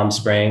out of Palm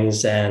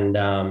Springs and,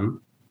 have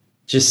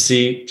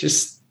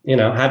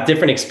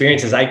different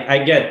experiences.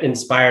 I get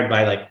inspired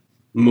by like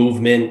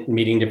movement,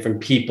 meeting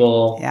different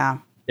people,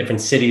 different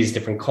cities,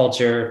 different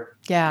culture,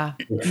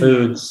 different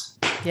foods.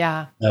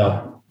 Yeah.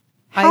 So,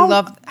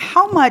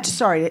 how much.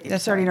 Sorry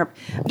to interrupt.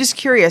 I'm just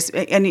curious.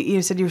 And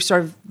you said your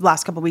sort of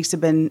last couple of weeks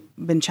have been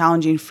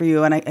challenging for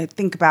you. And I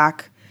think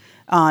back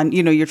on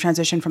your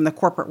transition from the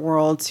corporate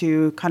world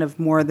to kind of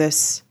more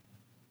this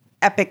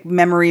epic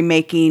memory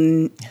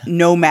making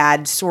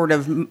nomad sort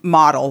of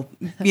model,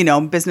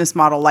 business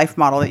model, life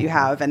model that you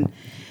have. And,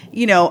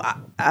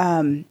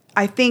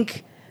 I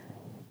think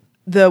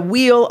the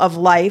wheel of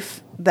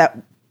life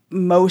that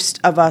most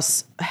of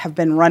us have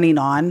been running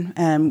on,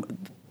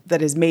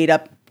 that is made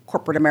up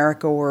corporate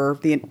America or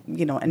the,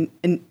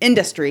 an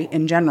industry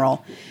in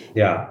general,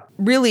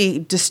 really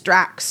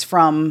distracts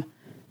from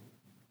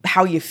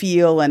how you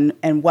feel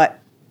and what,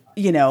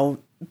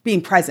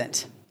 being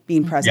present.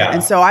 Yeah.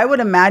 And so I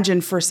would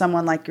imagine for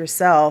someone like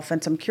yourself,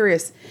 and so I'm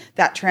curious,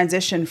 that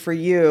transition for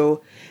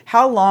you,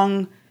 how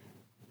long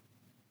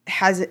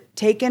has it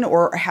taken,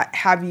 or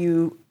have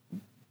you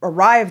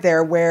arrived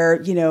there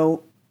where,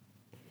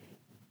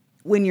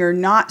 when you're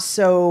not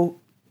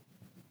so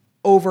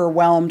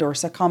overwhelmed or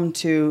succumb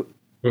to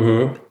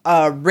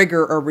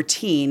rigor or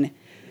routine,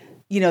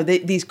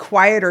 these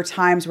quieter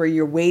times where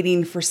you're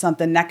waiting for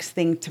the next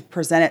thing to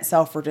present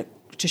itself or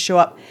to show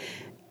up.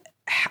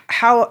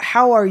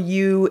 How are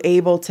you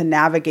able to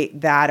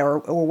navigate that, or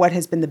what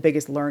has been the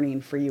biggest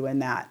learning for you in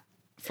that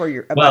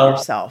about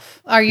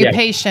yourself? Are you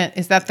patient?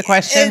 Is that the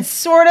question? It's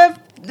sort of,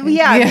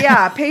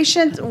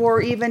 patient,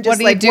 or even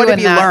just what have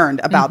you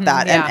learned about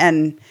that?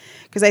 And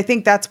because I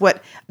think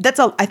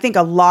I think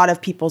a lot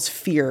of people's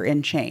fear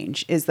in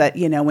change is that,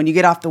 when you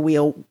get off the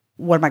wheel,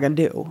 what am I going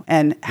to do?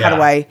 And how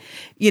do I,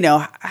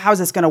 how's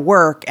this going to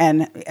work?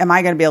 And am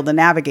I going to be able to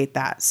navigate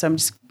that? So I'm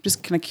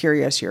just kind of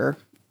curious.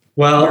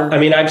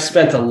 I've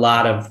spent a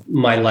lot of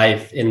my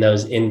life in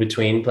those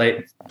in-between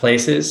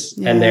places,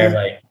 and they're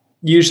like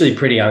usually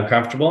pretty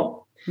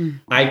uncomfortable.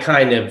 I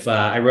kind of,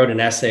 I wrote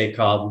an essay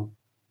called,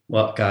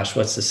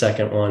 what's the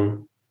second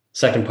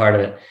part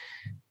of it?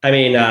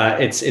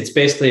 It's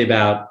basically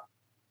about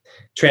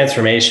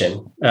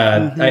transformation.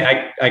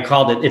 I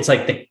called it, it's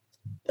like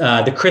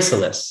the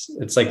chrysalis.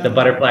 It's like the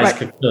butterfly's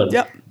cocoon.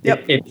 Yep.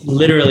 It's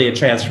literally a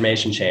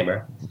transformation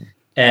chamber.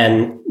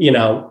 And,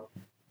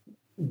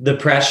 the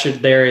pressure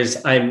there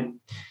is,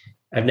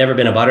 I've never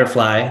been a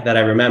butterfly that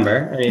I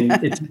remember.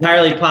 It's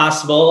entirely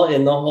possible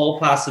in the whole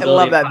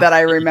possibility. I love that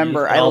I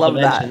remember. I love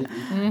that.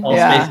 All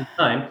space and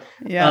time.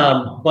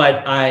 Yeah.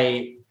 But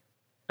I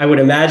would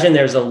imagine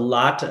there's a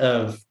lot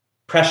of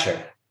pressure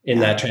in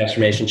that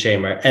transformation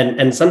chamber.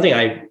 And something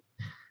I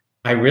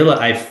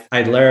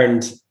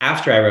learned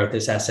after I wrote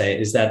this essay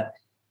is that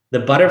the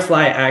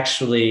butterfly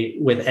actually,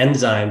 with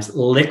enzymes,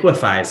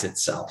 liquefies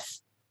itself.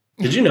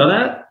 Did you know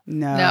that?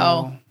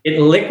 No. It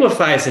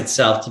liquefies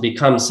itself to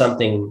become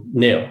something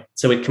new.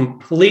 So it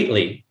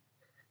completely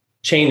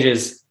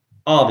changes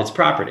all of its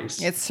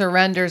properties. It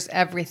surrenders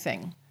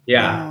everything.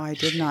 Yeah. Oh, I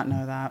did not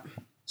know that.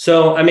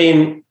 So,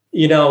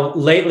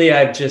 lately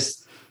I've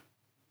just,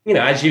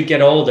 as you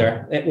get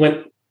older,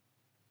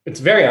 it's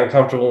very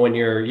uncomfortable when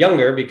you're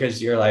younger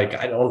because you're like,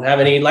 I don't have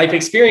any life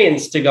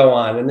experience to go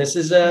on. And this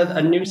is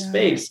a new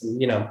space,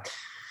 and,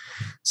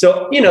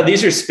 so,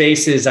 these are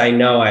spaces I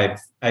know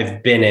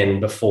I've been in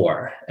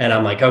before, and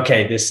I'm like,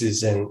 okay, this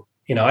isn't,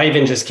 I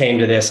even just came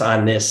to this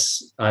on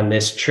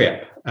this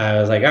trip. I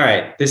was like, all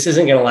right, this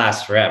isn't going to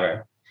last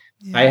forever.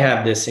 Yeah. I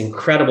have this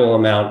incredible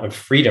amount of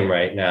freedom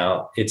right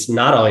now. It's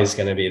not always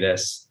going to be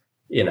this,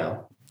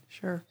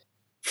 sure,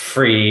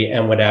 free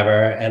and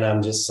whatever. And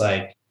I'm just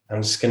like,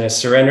 I'm just going to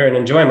surrender and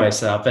enjoy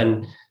myself.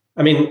 And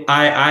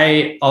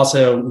I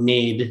also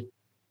need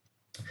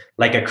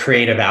like a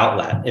creative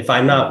outlet. If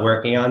I'm not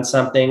working on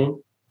something,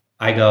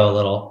 I go a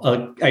little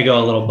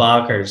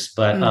bonkers,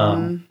 but,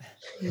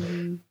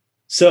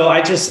 so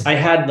I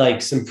had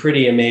like some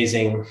pretty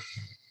amazing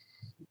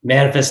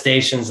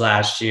manifestations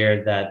last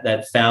year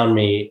that found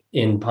me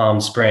in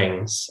Palm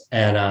Springs.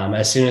 And,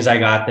 as soon as I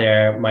got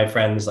there, my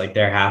friend was like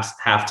there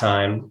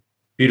halftime,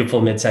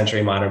 beautiful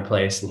mid-century modern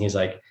place. And he's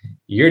like,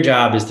 your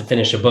job is to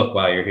finish a book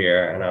while you're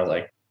here. And I was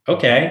like,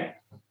 okay.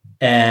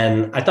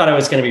 And I thought I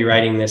was going to be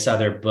writing this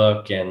other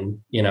book, and,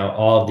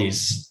 all of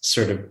these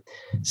sort of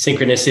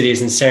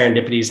synchronicities and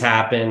serendipities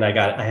happen. I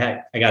got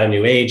a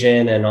new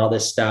agent and all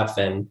this stuff.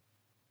 And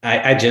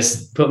I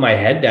just put my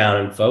head down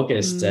and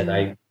focused. And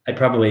I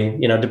probably,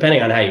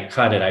 depending on how you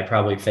cut it, I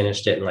probably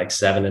finished it in like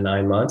 7 to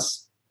 9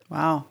 months.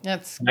 Wow.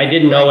 I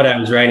didn't know what I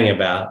was writing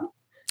about.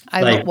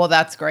 Well,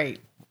 that's great.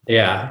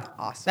 Yeah.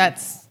 Awesome.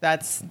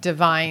 That's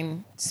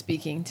divine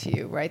speaking to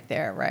you right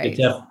there, right?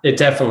 It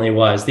definitely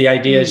was. The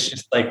idea is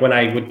just like when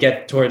I would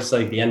get towards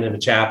like the end of a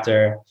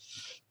chapter,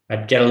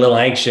 I'd get a little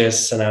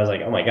anxious, and I was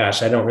like, oh my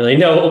gosh, I don't really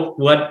know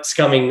what's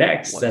coming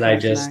next. And I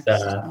just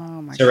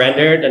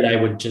surrendered, and I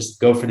would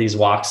just go for these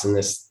walks in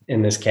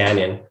this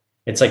canyon.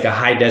 It's like a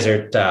high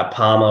desert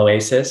palm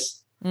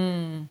oasis.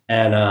 And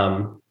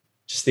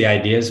just the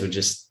ideas would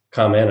just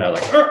come in.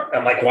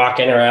 I'm like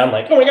walking around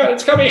like, oh my God,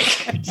 it's coming.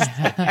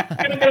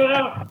 Gotta get it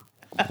out.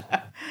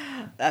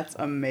 That's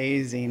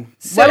amazing.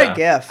 So, what a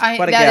gift.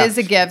 That is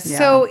a gift. Yeah.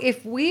 So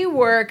if we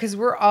were, because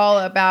we're all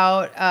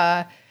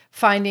about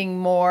finding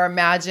more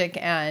magic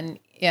and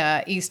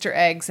Easter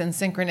eggs and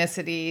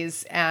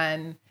synchronicities,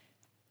 and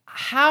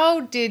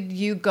how did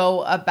you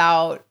go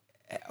about,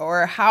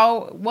 or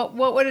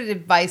what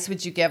advice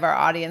would you give our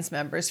audience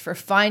members for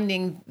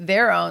finding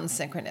their own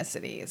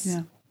synchronicities?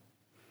 Yeah.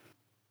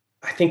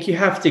 I think you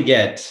have to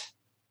get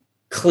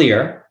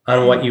clear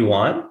on what you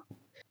want.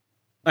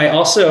 I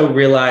also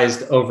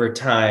realized over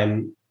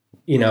time,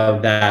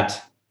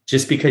 that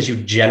just because you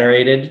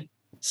generated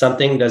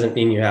something doesn't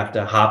mean you have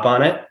to hop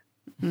on it.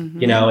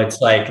 Mm-hmm.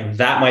 It's like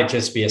that might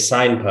just be a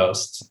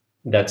signpost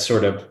that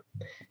sort of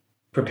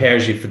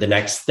prepares you for the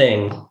next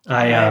thing.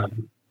 I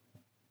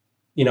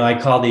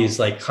call these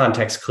like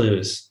context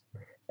clues.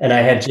 And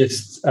I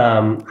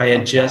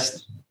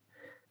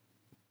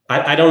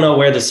don't know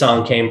where the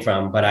song came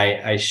from, but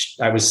I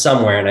was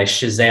somewhere and I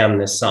Shazammed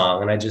this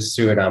song, and I just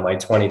threw it on my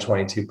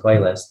 2022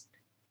 playlist.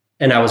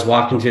 And I was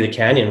walking through the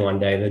canyon one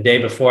day, the day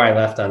before I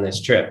left on this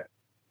trip.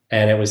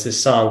 And it was this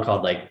song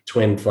called like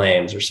Twin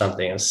Flames or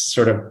something. It was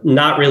sort of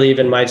not really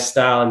even my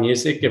style of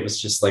music. It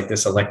was just like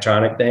this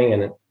electronic thing.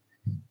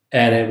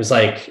 And it was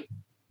like,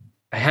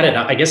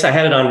 I guess I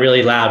had it on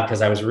really loud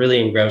because I was really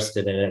engrossed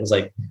in it. And it was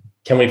like,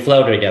 can we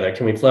flow together?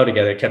 Can we flow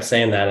together? It kept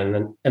saying that.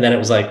 And then it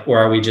was like, or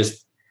are we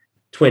just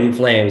twin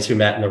flames who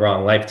met in the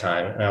wrong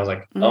lifetime? And I was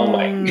like, oh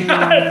my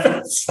God.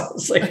 That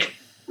sounds like,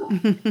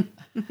 I'm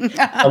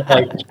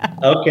like,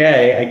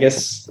 okay, I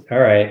guess. All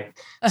right.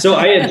 So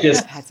I had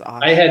just,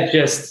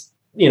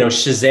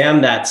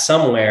 Shazam that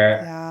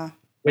somewhere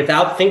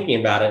without thinking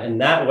about it.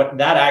 And that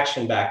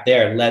action back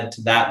there led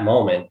to that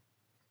moment,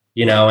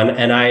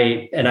 and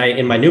I,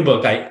 in my new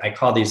book, I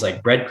call these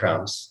like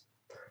breadcrumbs.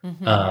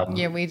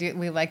 Mm-hmm. We do.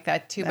 We like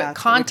that too. But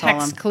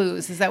context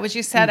clues, is that what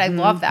you said? Mm-hmm.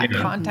 I love that.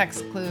 Yeah.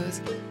 Context clues.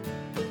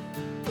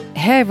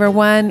 Hey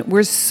everyone,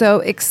 we're so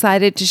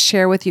excited to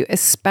share with you a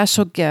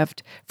special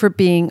gift for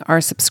being our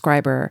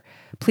subscriber.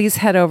 Please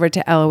head over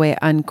to LOA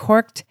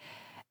Uncorked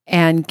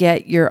and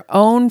get your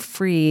own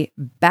free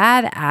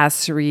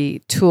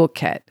badassery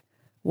toolkit.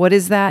 What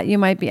is that? You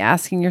might be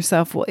asking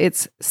yourself. Well,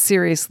 it's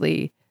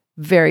seriously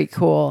very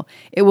cool.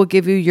 It will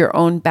give you your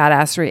own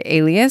badassery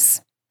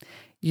alias,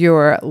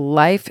 your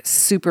life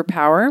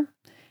superpower,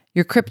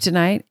 your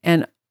kryptonite,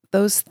 and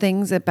those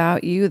things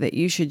about you that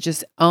you should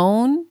just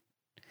own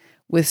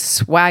with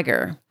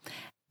swagger.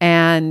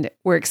 And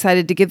we're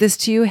excited to give this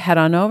to you. Head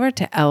on over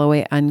to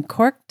LOA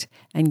Uncorked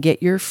and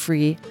get your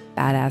free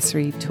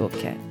badassery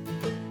toolkit.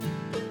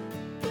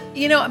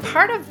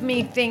 Part of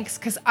me thinks,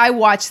 because I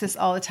watch this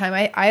all the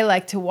time, I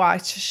like to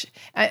watch,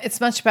 it's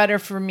much better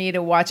for me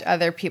to watch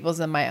other people's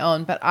than my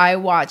own, but I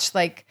watch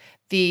I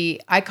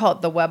call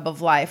it the web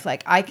of life.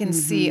 Like I can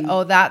see,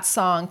 that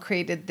song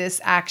created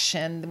this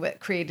action,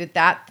 created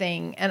that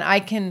thing. And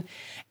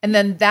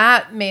then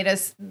that made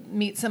us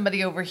meet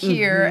somebody over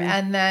here.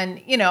 And then,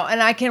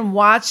 and I can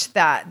watch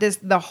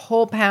the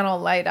whole panel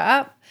light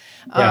up,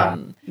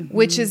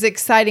 which is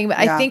exciting. But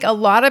I think a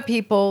lot of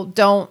people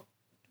don't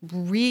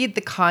read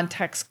the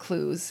context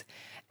clues,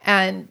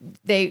 and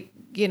they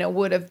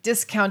would have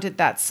discounted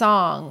that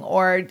song,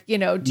 or do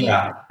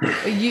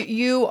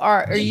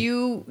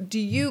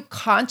you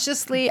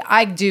consciously?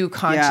 I do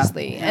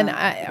consciously,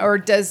 or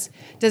does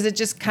it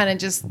just kind of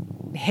just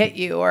hit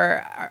you,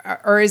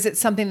 or is it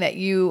something that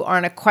you are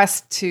on a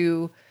quest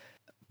to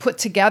put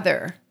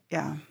together?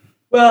 Yeah.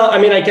 Well, I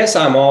mean, I guess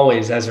I'm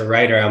always, as a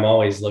writer, I'm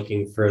always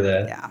looking for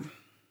the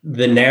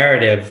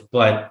narrative,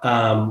 but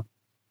I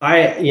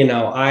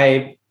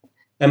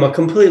am a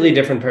completely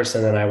different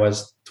person than I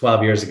was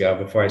 12 years ago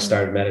before I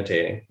started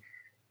meditating.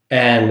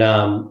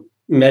 And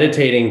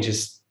meditating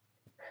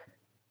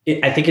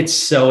I think it's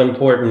so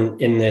important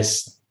in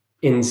this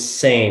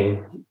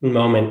insane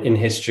moment in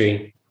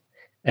history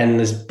and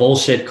this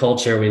bullshit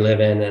culture we live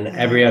in and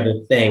every other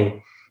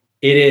thing.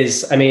 It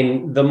is,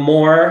 the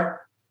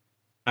more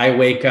I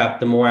wake up,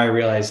 the more I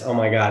realize, oh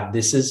my God,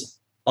 this is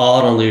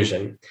all an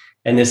illusion.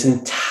 And this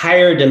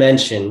entire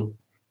dimension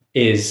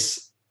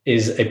is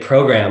a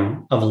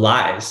program of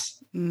lies.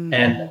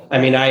 And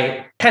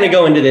I kind of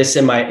go into this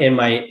in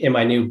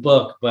my new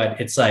book,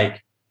 but it's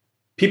like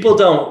people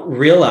don't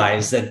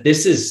realize that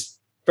this is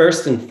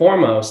first and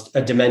foremost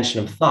a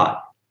dimension of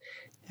thought.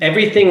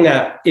 Everything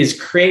that is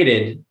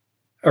created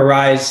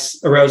arose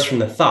from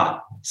the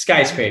thought.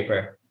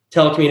 Skyscraper,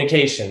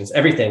 telecommunications,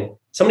 everything.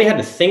 Somebody had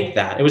to think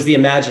that. It was the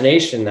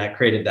imagination that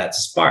created that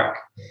spark,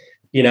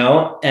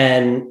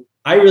 and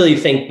I really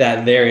think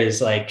that there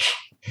is like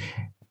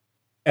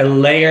a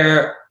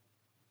layer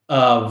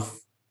of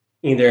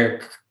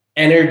either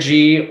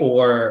energy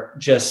or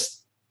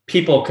just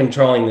people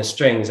controlling the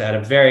strings at a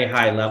very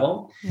high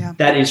level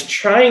that is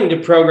trying to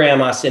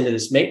program us into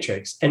this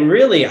matrix. And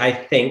really, I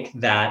think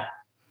that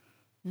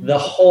the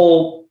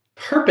whole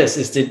purpose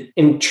is to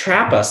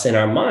entrap us in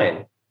our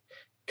mind,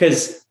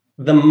 because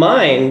the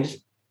mind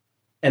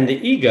and the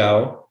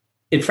ego,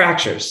 it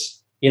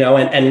fractures,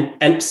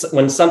 and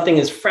when something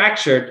is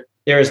fractured,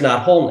 there is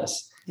not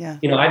wholeness. Yeah.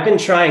 I've been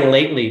trying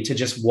lately to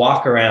just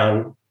walk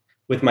around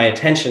with my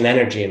attention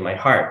energy in my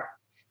heart.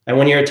 And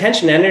when your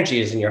attention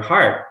energy is in your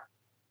heart,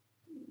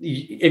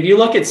 if you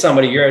look at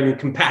somebody, you're in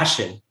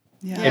compassion.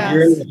 Yes. If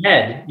you're in the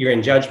head, you're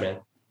in judgment.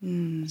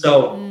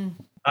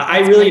 I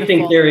really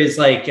think there is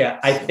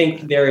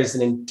there is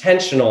an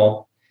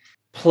intentional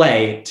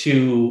play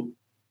to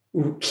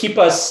keep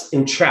us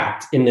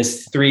entrapped in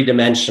this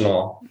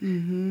three-dimensional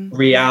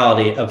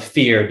reality of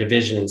fear,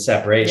 division, and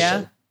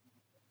separation. Yeah.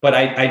 But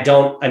I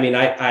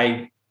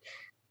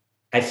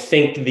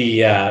think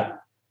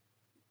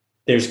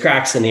there's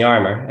cracks in the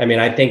armor.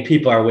 I think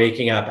people are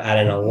waking up at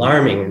an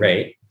alarming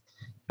rate.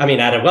 At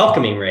a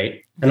welcoming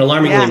rate, an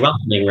alarmingly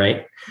welcoming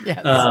rate.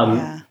 Yes.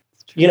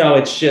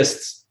 It's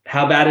just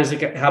how bad is it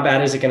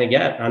going to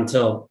get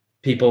until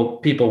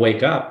people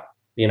wake up?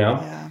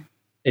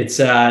 It's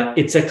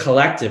a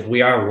collective.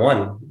 We are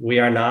one. We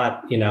are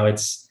not.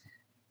 It's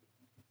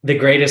the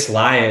greatest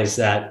lie is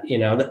that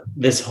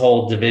this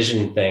whole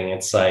division thing.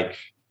 It's like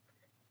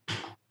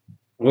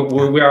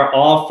we are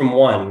all from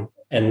one,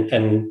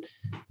 and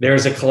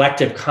there's a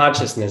collective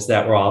consciousness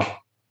that we're all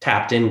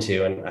tapped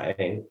into.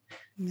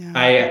 And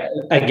I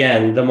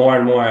again, the more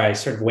and more I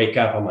sort of wake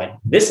up, I'm like,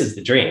 this is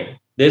the dream.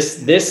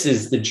 This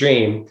is the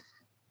dream.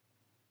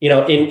 You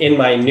know, in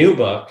my new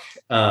book,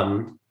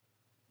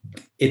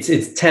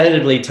 it's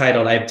tentatively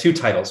titled, I have 2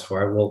 titles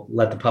for it. We'll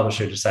let the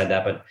publisher decide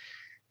that, but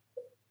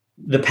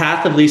The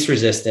Path of Least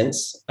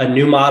Resistance, a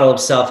new model of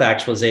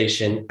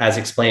self-actualization as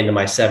explained to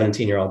my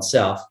 17-year-old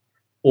self,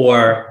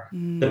 or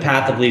The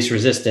Path of Least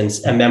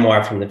Resistance, a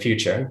memoir from the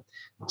future.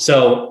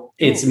 So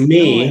it's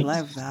me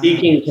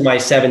speaking to my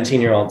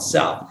 17-year-old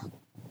self.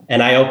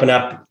 And I open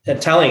up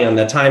telling him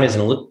that time is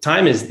an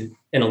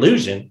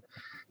illusion,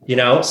 you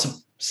know?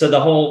 So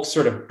the whole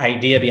sort of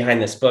idea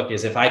behind this book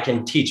is if I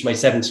can teach my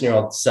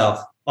 17-year-old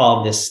self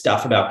all this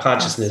stuff about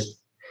consciousness,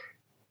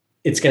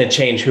 it's going to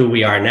change who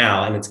we are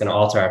now, and it's going to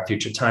alter our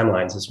future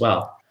timelines as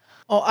well.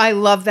 Oh, I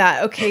love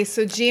that. Okay,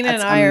 so Gina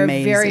and I are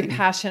very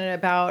passionate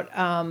about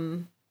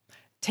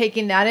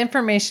taking that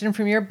information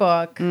from your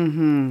book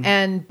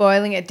and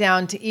boiling it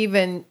down to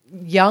even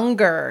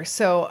younger.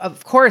 So,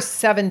 of course,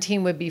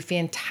 17 would be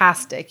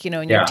fantastic, you know,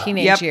 in your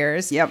teenage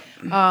years.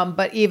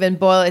 But even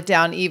boil it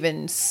down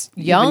even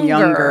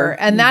younger.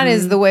 And that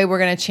is the way we're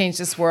going to change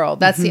this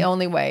world. That's the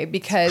only way,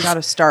 because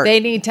gotta start. They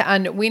need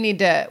to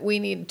we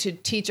need to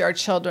teach our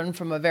children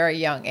from a very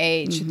young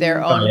age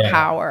their own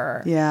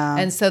power. Yeah.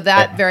 And so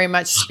that very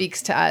much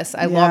speaks to us.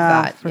 I love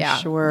that. For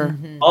sure.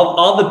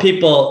 All the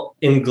people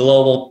in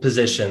global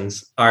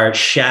positions are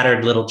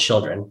shattered little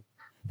children.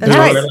 That's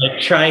right. They're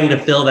like trying to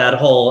fill that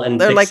hole, and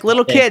they're like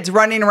little kids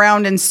running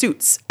around in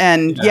suits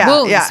and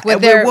wounds,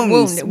 with their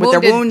wounds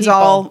people.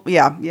 All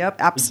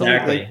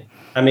absolutely. Exactly.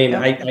 I mean,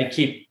 I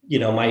keep, you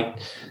know,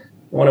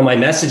 one of my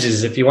messages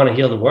is if you want to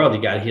heal the world,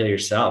 you got to heal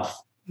yourself.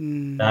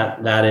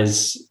 That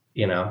is,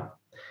 you know,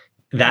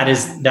 that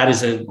is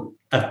the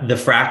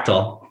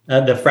fractal,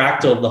 the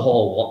fractal of the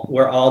whole.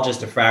 We're all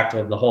just a fractal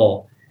of the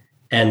whole.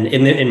 And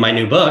in my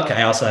new book,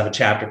 I also have a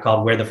chapter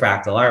called "Where the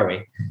Fractal Are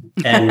We?"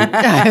 And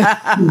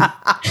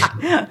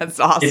that's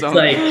awesome. It's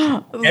like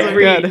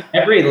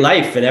every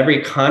life and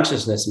every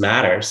consciousness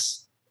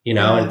matters, you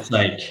know. And it's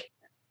like,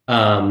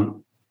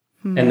 and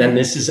then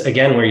this is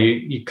again where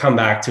you come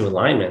back to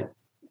alignment.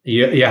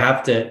 You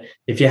have to,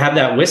 if you have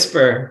that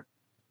whisper,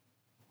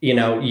 you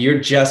know, you're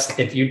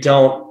just if you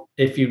don't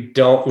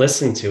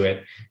listen to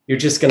it, you're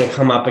just going to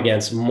come up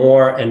against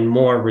more and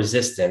more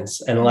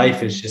resistance, and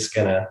life is just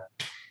going to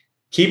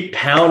keep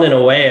pounding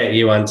away at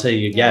you until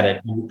you get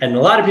it. And a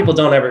lot of people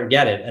don't ever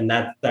get it. And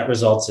that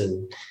results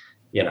in,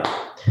 you know,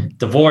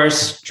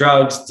 divorce,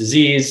 drugs,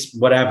 disease,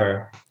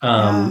 whatever.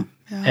 And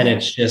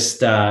it's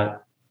just,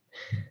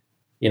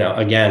 you know,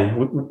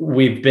 again,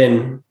 we've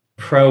been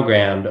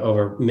programmed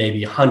over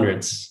maybe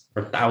hundreds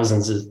or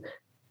thousands of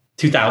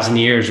 2,000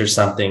 years or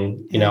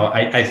something. You know,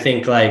 I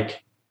think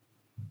like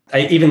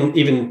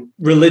even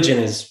religion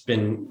has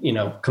been, you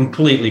know,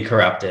 completely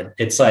corrupted.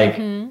 It's like,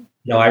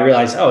 you know, I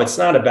realized, it's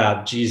not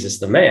about Jesus,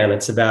 the man.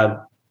 It's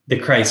about the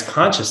Christ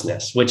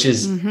consciousness, which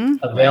is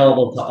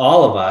available to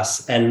all of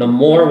us. And the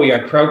more we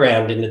are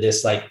programmed into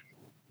this like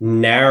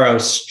narrow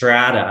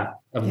strata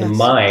of the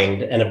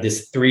mind and of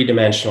this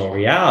 3-dimensional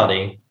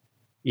reality,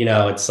 you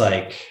know, it's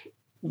like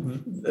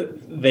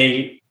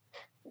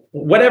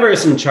whatever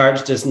is in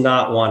charge does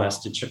not want us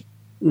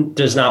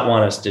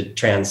to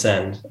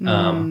transcend.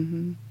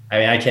 I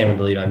mean, I can't even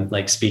believe I'm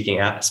like speaking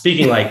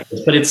like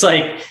this, but it's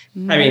like,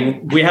 I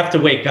mean, we have to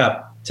wake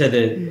up to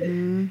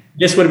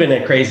this would have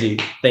been a crazy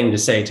thing to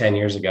say 10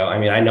 years ago. I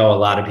mean, I know a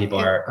lot of people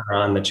are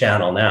on the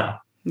channel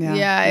now.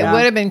 Yeah, it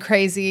would have been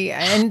crazy.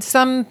 And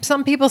some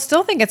people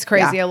still think it's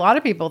crazy. A lot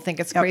of people think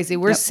it's crazy.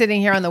 We're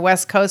sitting here on the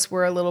West Coast.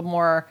 We're a little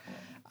more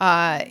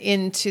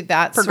into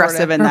that progressive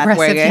sort of in that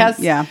way. Yes.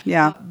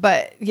 Yeah.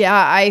 But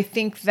I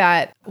think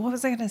that, what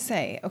was I going to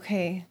say?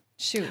 Okay.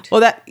 Shoot. Well,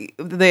 that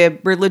the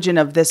religion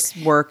of this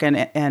work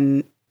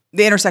and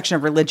the intersection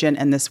of religion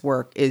and this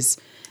work is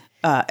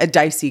a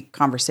dicey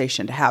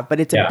conversation to have, but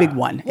it's a big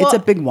one. It's a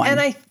big one. And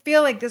I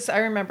feel like this, I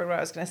remember what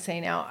I was going to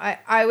say now.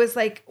 I was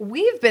like,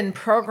 we've been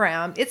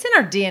programmed. It's in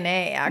our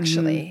DNA,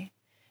 actually.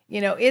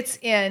 You know, it's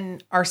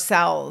in our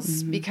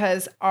cells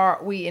because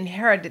we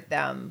inherited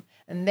them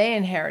and they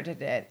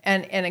inherited it.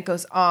 And it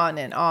goes on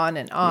and on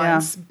and on. Yeah.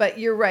 But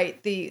you're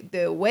right.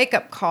 The wake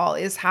up call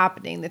is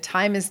happening. The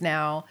time is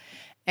now.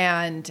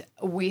 And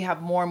we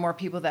have more and more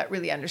people that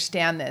really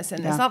understand this.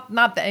 And it's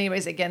not that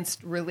anybody's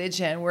against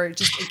religion. We're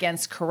just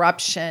against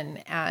corruption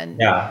and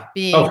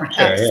being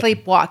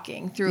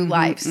sleepwalking through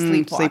life,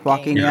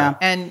 sleepwalking,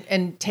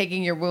 and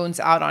taking your wounds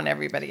out on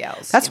everybody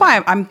else. That's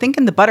why I'm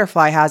thinking the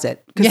butterfly has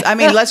it. Because I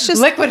mean, let's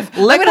just liquefy it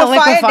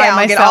down,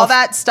 myself. Get all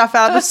that stuff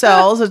out of the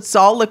cells. It's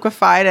all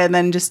liquefied, and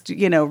then just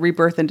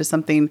rebirth into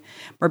something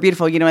more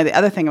beautiful. You know, the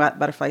other thing about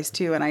butterflies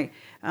too, and I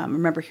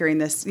remember hearing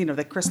this,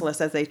 the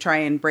chrysalis, as they try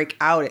and break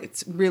out,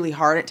 it's really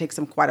hard. It takes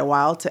them quite a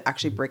while to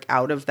actually break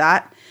out of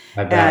that.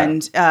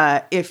 And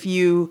if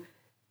you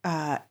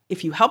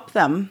help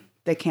them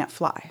they can't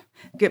fly.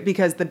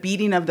 Because the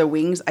beating of the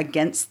wings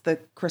against the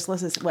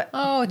chrysalis is what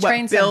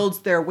builds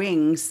their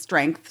wings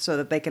strength so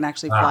that they can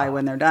actually fly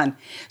when they're done.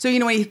 So,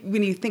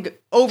 when you think,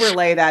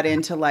 overlay that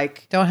into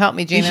like, don't help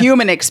me, Gina. The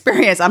human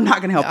experience. I'm not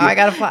going to help you. I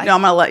got to fly. No,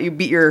 I'm going to let you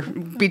beat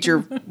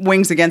your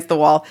wings against the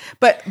wall.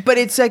 But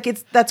it's like,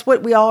 that's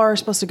what we all are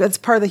supposed to go. It's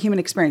part of the human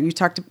experience. You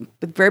talked at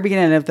the very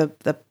beginning of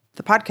the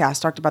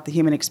podcast, talked about the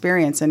human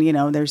experience, and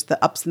there's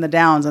the ups and the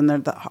downs, and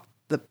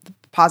the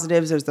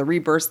positives, there's the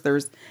rebirths,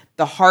 there's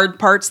the hard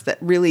parts that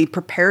really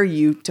prepare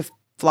you to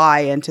fly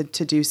and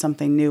to do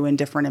something new and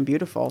different and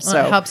beautiful. So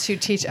it helps you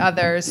teach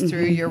others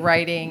through your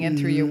writing and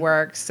through your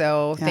work.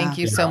 So thank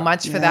you so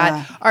much for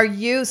that.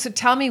 So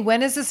tell me,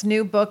 when is this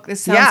new book?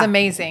 This sounds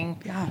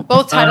amazing. Yeah.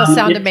 Both titles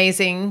sound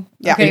amazing.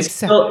 Yeah. Okay.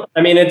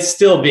 It's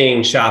still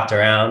being shopped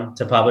around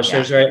to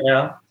publishers right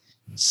now.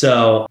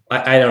 So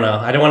I don't know.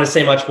 I don't want to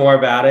say much more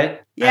about it.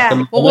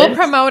 Yeah. Well, we'll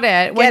promote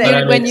it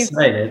when you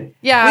excited.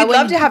 Yeah, we'd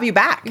love to have you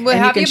back. We'll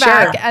have you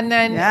back, and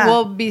then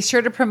we'll be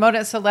sure to promote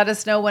it. So let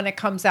us know when it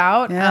comes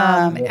out.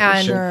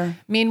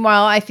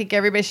 Meanwhile, I think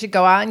everybody should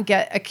go out and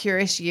get A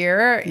Curious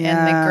Year in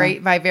the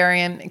Great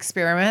Vivarium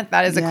Experiment.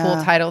 That is a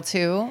cool title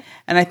too.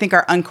 And I think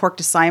our uncorked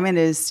assignment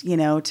is,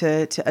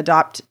 to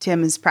adopt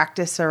Tim's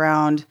practice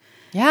around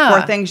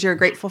 4 things you're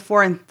grateful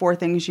for and 4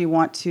 things you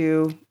want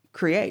to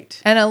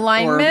create, and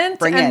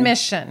alignment and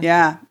mission.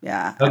 Yeah.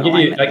 I'll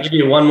give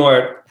you one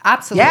more.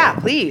 Absolutely. Yeah,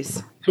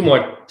 please. Two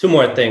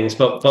more things,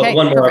 but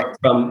one more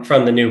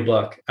from the new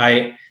book.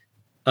 It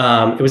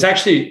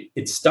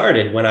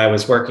started when I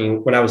was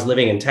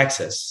living in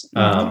Texas.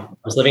 I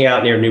was living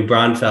out near New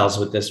Braunfels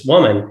with this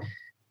woman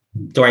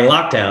during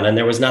lockdown, and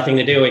there was nothing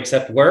to do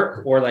except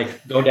work or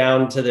like go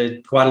down to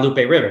the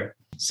Guadalupe River.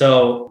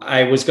 So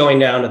I was going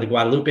down to the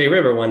Guadalupe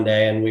River one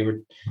day, and we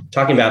were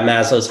talking about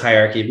Maslow's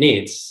hierarchy of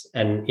needs.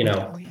 And,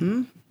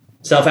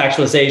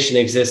 self-actualization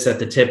exists at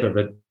the tip of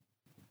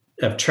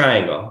a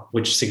triangle,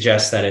 which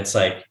suggests that it's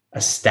like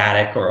a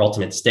static or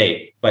ultimate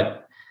state.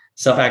 But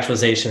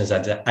self-actualization is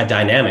a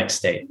dynamic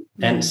state.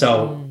 And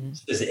so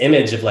this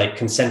image of like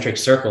concentric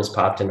circles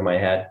popped into my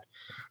head.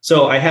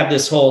 So I have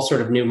this whole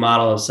sort of new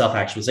model of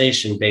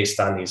self-actualization based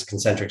on these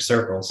concentric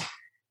circles.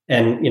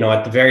 And,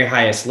 at the very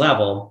highest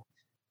level,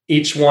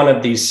 each one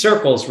of these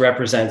circles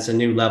represents a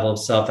new level of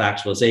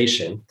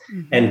self-actualization.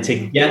 And to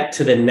get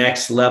to the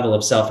next level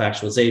of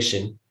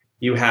self-actualization,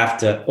 you have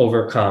to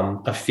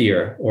overcome a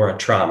fear or a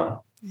trauma.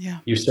 Yeah.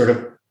 You sort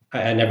of,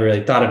 I never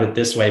really thought of it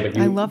this way, but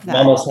you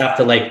almost have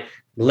to like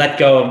let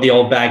go of the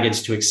old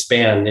baggage to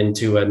expand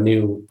into a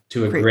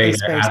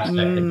greater aspect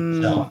of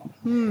yourself.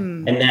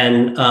 And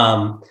then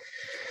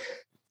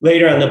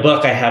later in the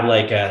book, I have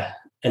like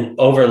an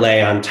overlay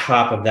on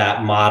top of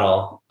that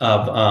model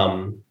of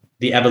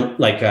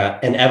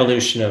an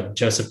evolution of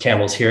Joseph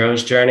Campbell's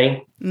hero's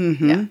journey.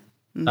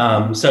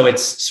 So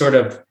it's sort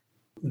of,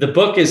 the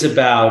book is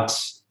about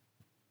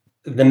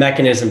the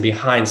mechanism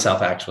behind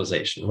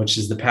self-actualization, which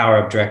is the power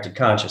of directed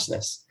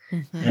consciousness.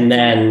 And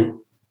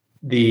then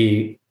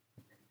the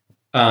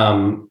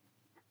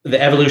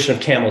evolution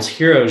of Campbell's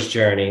hero's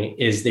journey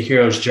is the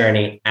hero's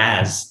journey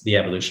as the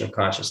evolution of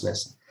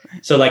consciousness.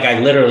 So like I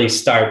literally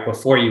start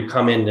before you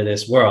come into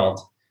this world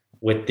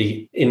with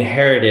the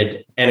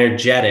inherited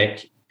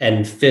energetic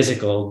and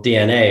physical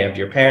DNA of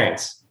your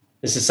parents.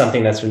 This is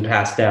something that's been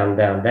passed down.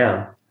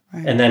 Right.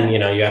 And then,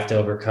 you have to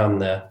overcome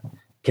the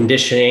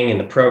conditioning and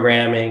the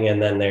programming.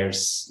 And then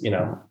there's,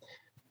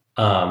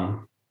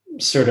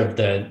 sort of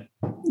the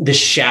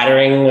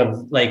shattering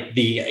of like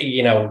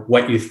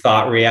what you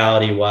thought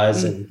reality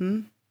was.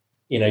 And,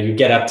 you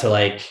get up to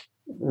like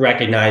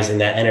recognizing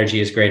that energy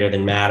is greater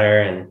than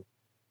matter. And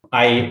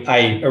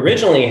I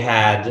originally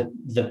had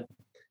the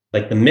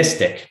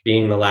mystic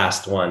being the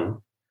last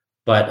one.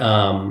 But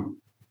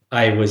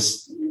I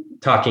was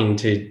talking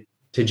to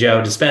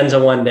Joe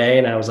Dispenza one day,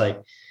 and I was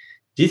like,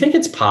 do you think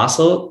it's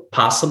possible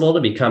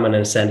to become an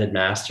ascended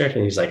master?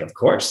 And he's like, of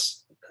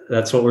course,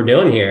 that's what we're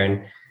doing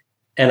here.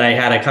 And I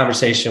had a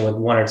conversation with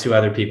 1 or 2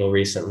 other people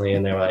recently,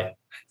 and they were like,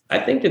 I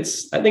think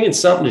it's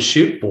something to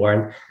shoot for.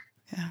 And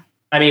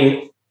I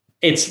mean,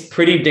 it's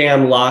pretty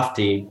damn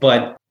lofty,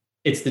 but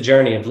it's the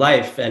journey of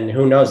life. And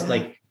who knows,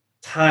 like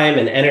time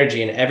and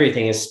energy and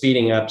everything is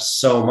speeding up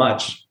so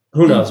much.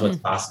 Who knows what's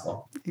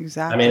possible?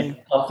 Exactly. I mean,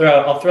 I'll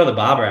throw the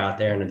bobber out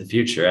there into the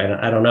future.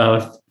 I don't know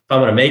if I'm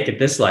going to make it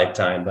this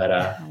lifetime,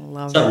 but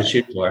something to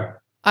shoot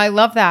for. I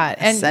love that.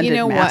 And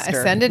Ascended master. What?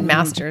 Ascended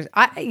masters.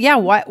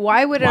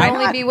 Why would it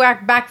only be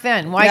back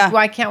then?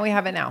 Why can't we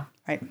have it now?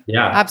 Right.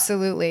 Yeah.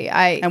 Absolutely.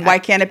 Why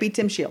can't it be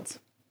Tim Shields?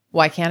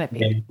 Why can't it be?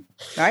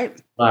 Yeah. Right.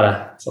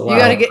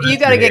 You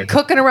gotta get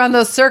cooking around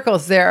those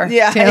circles there,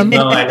 Tim.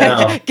 No, I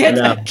know. Get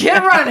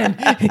running.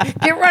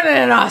 Get running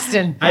in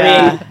Austin. I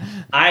mean,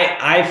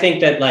 I think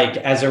that like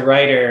as a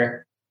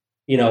writer,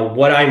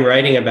 what I'm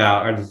writing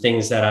about are the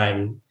things that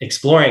I'm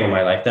exploring in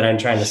my life, that I'm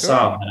trying to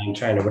solve, that I'm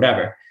trying to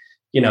whatever,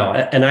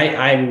 and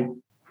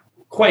I'm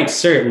quite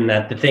certain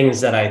that the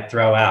things that I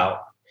throw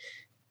out,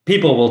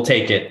 people will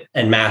take it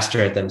and master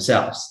it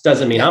themselves.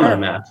 Doesn't mean I'm going to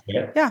master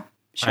it. Yeah.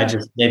 Sure. I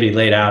just maybe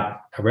laid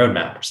out a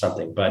roadmap or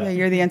something. But Yeah,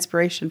 you're the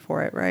inspiration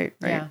for it, right?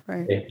 Yeah.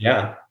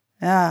 yeah.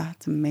 Yeah,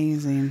 it's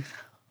amazing.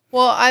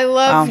 Well, I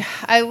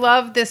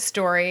love this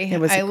story.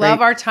 I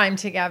love our time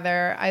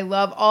together. I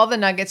love all the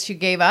nuggets you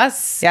gave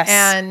us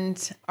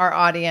and our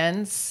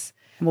audience.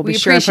 And we'll be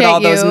sure to put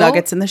all those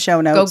nuggets in the show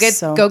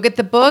notes. Go get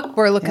the book.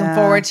 We're looking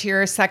forward to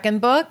your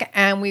second book,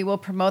 and we will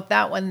promote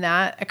that when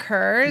that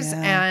occurs.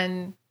 Yeah.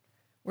 And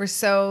we're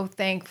so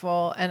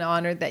thankful and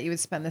honored that you would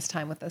spend this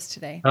time with us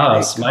today. Oh,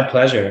 it's my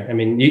pleasure. I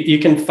mean, you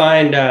can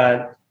find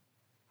the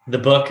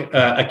book,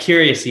 A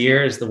Curious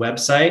Year is the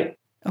website.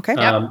 Okay.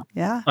 On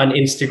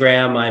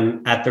Instagram,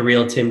 I'm at The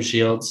Real Tim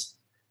Shields.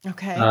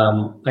 Okay.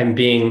 I'm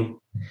being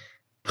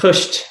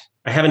pushed.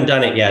 I haven't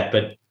done it yet,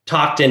 but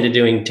talked into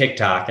doing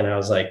TikTok. And I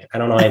was like, I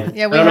don't know. I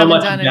don't know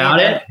much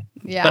about it.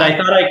 Yeah. But I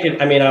thought I could.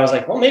 I mean, I was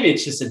like, well, maybe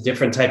it's just a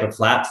different type of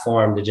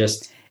platform to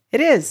just. It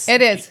is.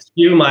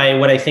 Do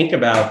what I think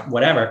about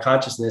whatever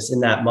consciousness in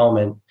that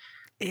moment.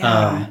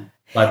 Yeah.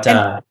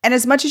 And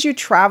as much as you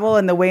travel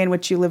and the way in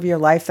which you live your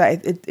life,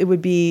 it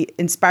would be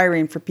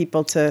inspiring for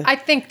people to. I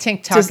think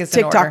TikTok is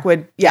in order.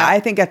 would. Yeah,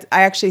 I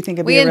actually think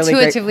it'd be really great.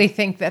 We intuitively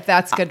think that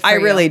that's good for you. I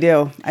really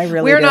do.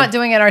 We're not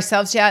doing it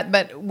ourselves yet,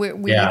 but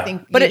we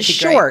think. But it's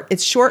short.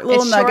 It's short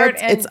little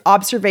nuggets. It's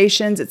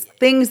observations. It's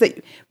things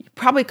that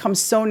probably come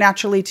so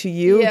naturally to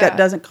you that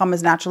doesn't come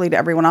as naturally to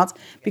everyone else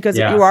because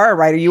you are a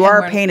writer. You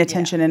are paying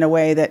attention in a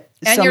way that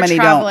so many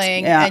don't.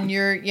 And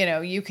you're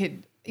you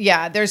could.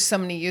 Yeah, there's so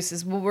many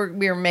uses.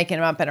 We're making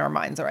them up in our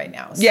minds right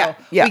now. So all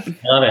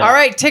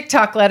right,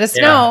 TikTok, let us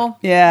know.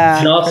 Yeah.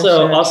 And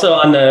also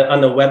on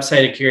the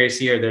website of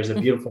Curious Year, there's a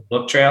beautiful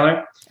book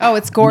trailer. Oh,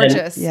 it's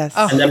gorgeous. Yes.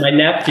 Oh. And then my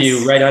nephew,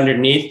 right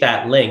underneath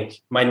that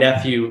link, my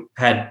nephew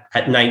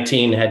at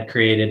 19 had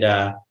created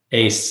a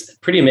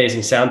pretty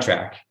amazing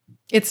soundtrack.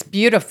 It's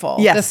beautiful.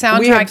 Yes, the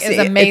soundtrack is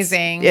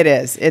amazing. It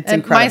is. It's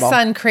incredible. My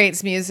son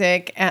creates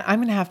music, and I'm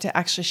going to have to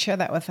actually share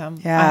that with him.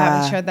 Yeah. I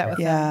haven't shared that with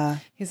him.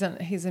 He's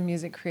a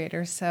music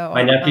creator. So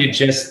my nephew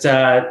just,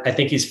 I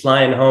think he's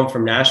flying home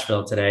from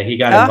Nashville today. He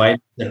got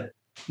invited to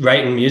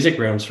write in music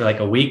rooms for like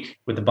a week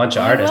with a bunch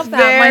of artists. I love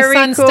that. My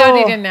son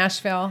studied in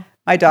Nashville.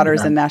 My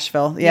daughter's in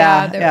Nashville.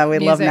 Yeah, we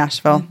love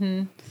Nashville.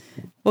 Mm-hmm.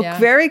 Well,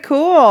 very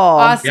cool.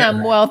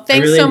 Awesome. Well,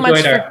 thanks so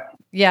much for.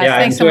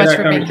 Thanks so much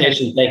for being here.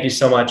 Thank you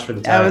so much for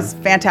the time. That was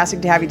fantastic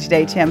to have you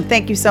today, Tim.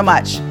 Thank you so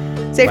much.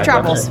 Safe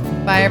travels.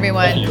 Bye,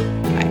 everyone.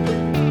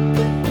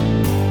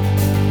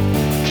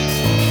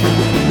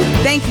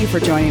 Thank you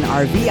for joining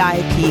our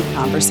VIP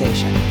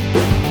conversation.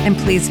 And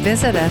please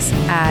visit us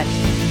at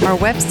our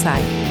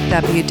website,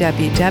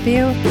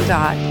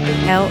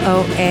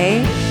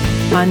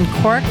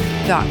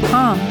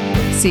 www.loauncork.com.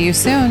 See you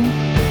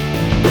soon.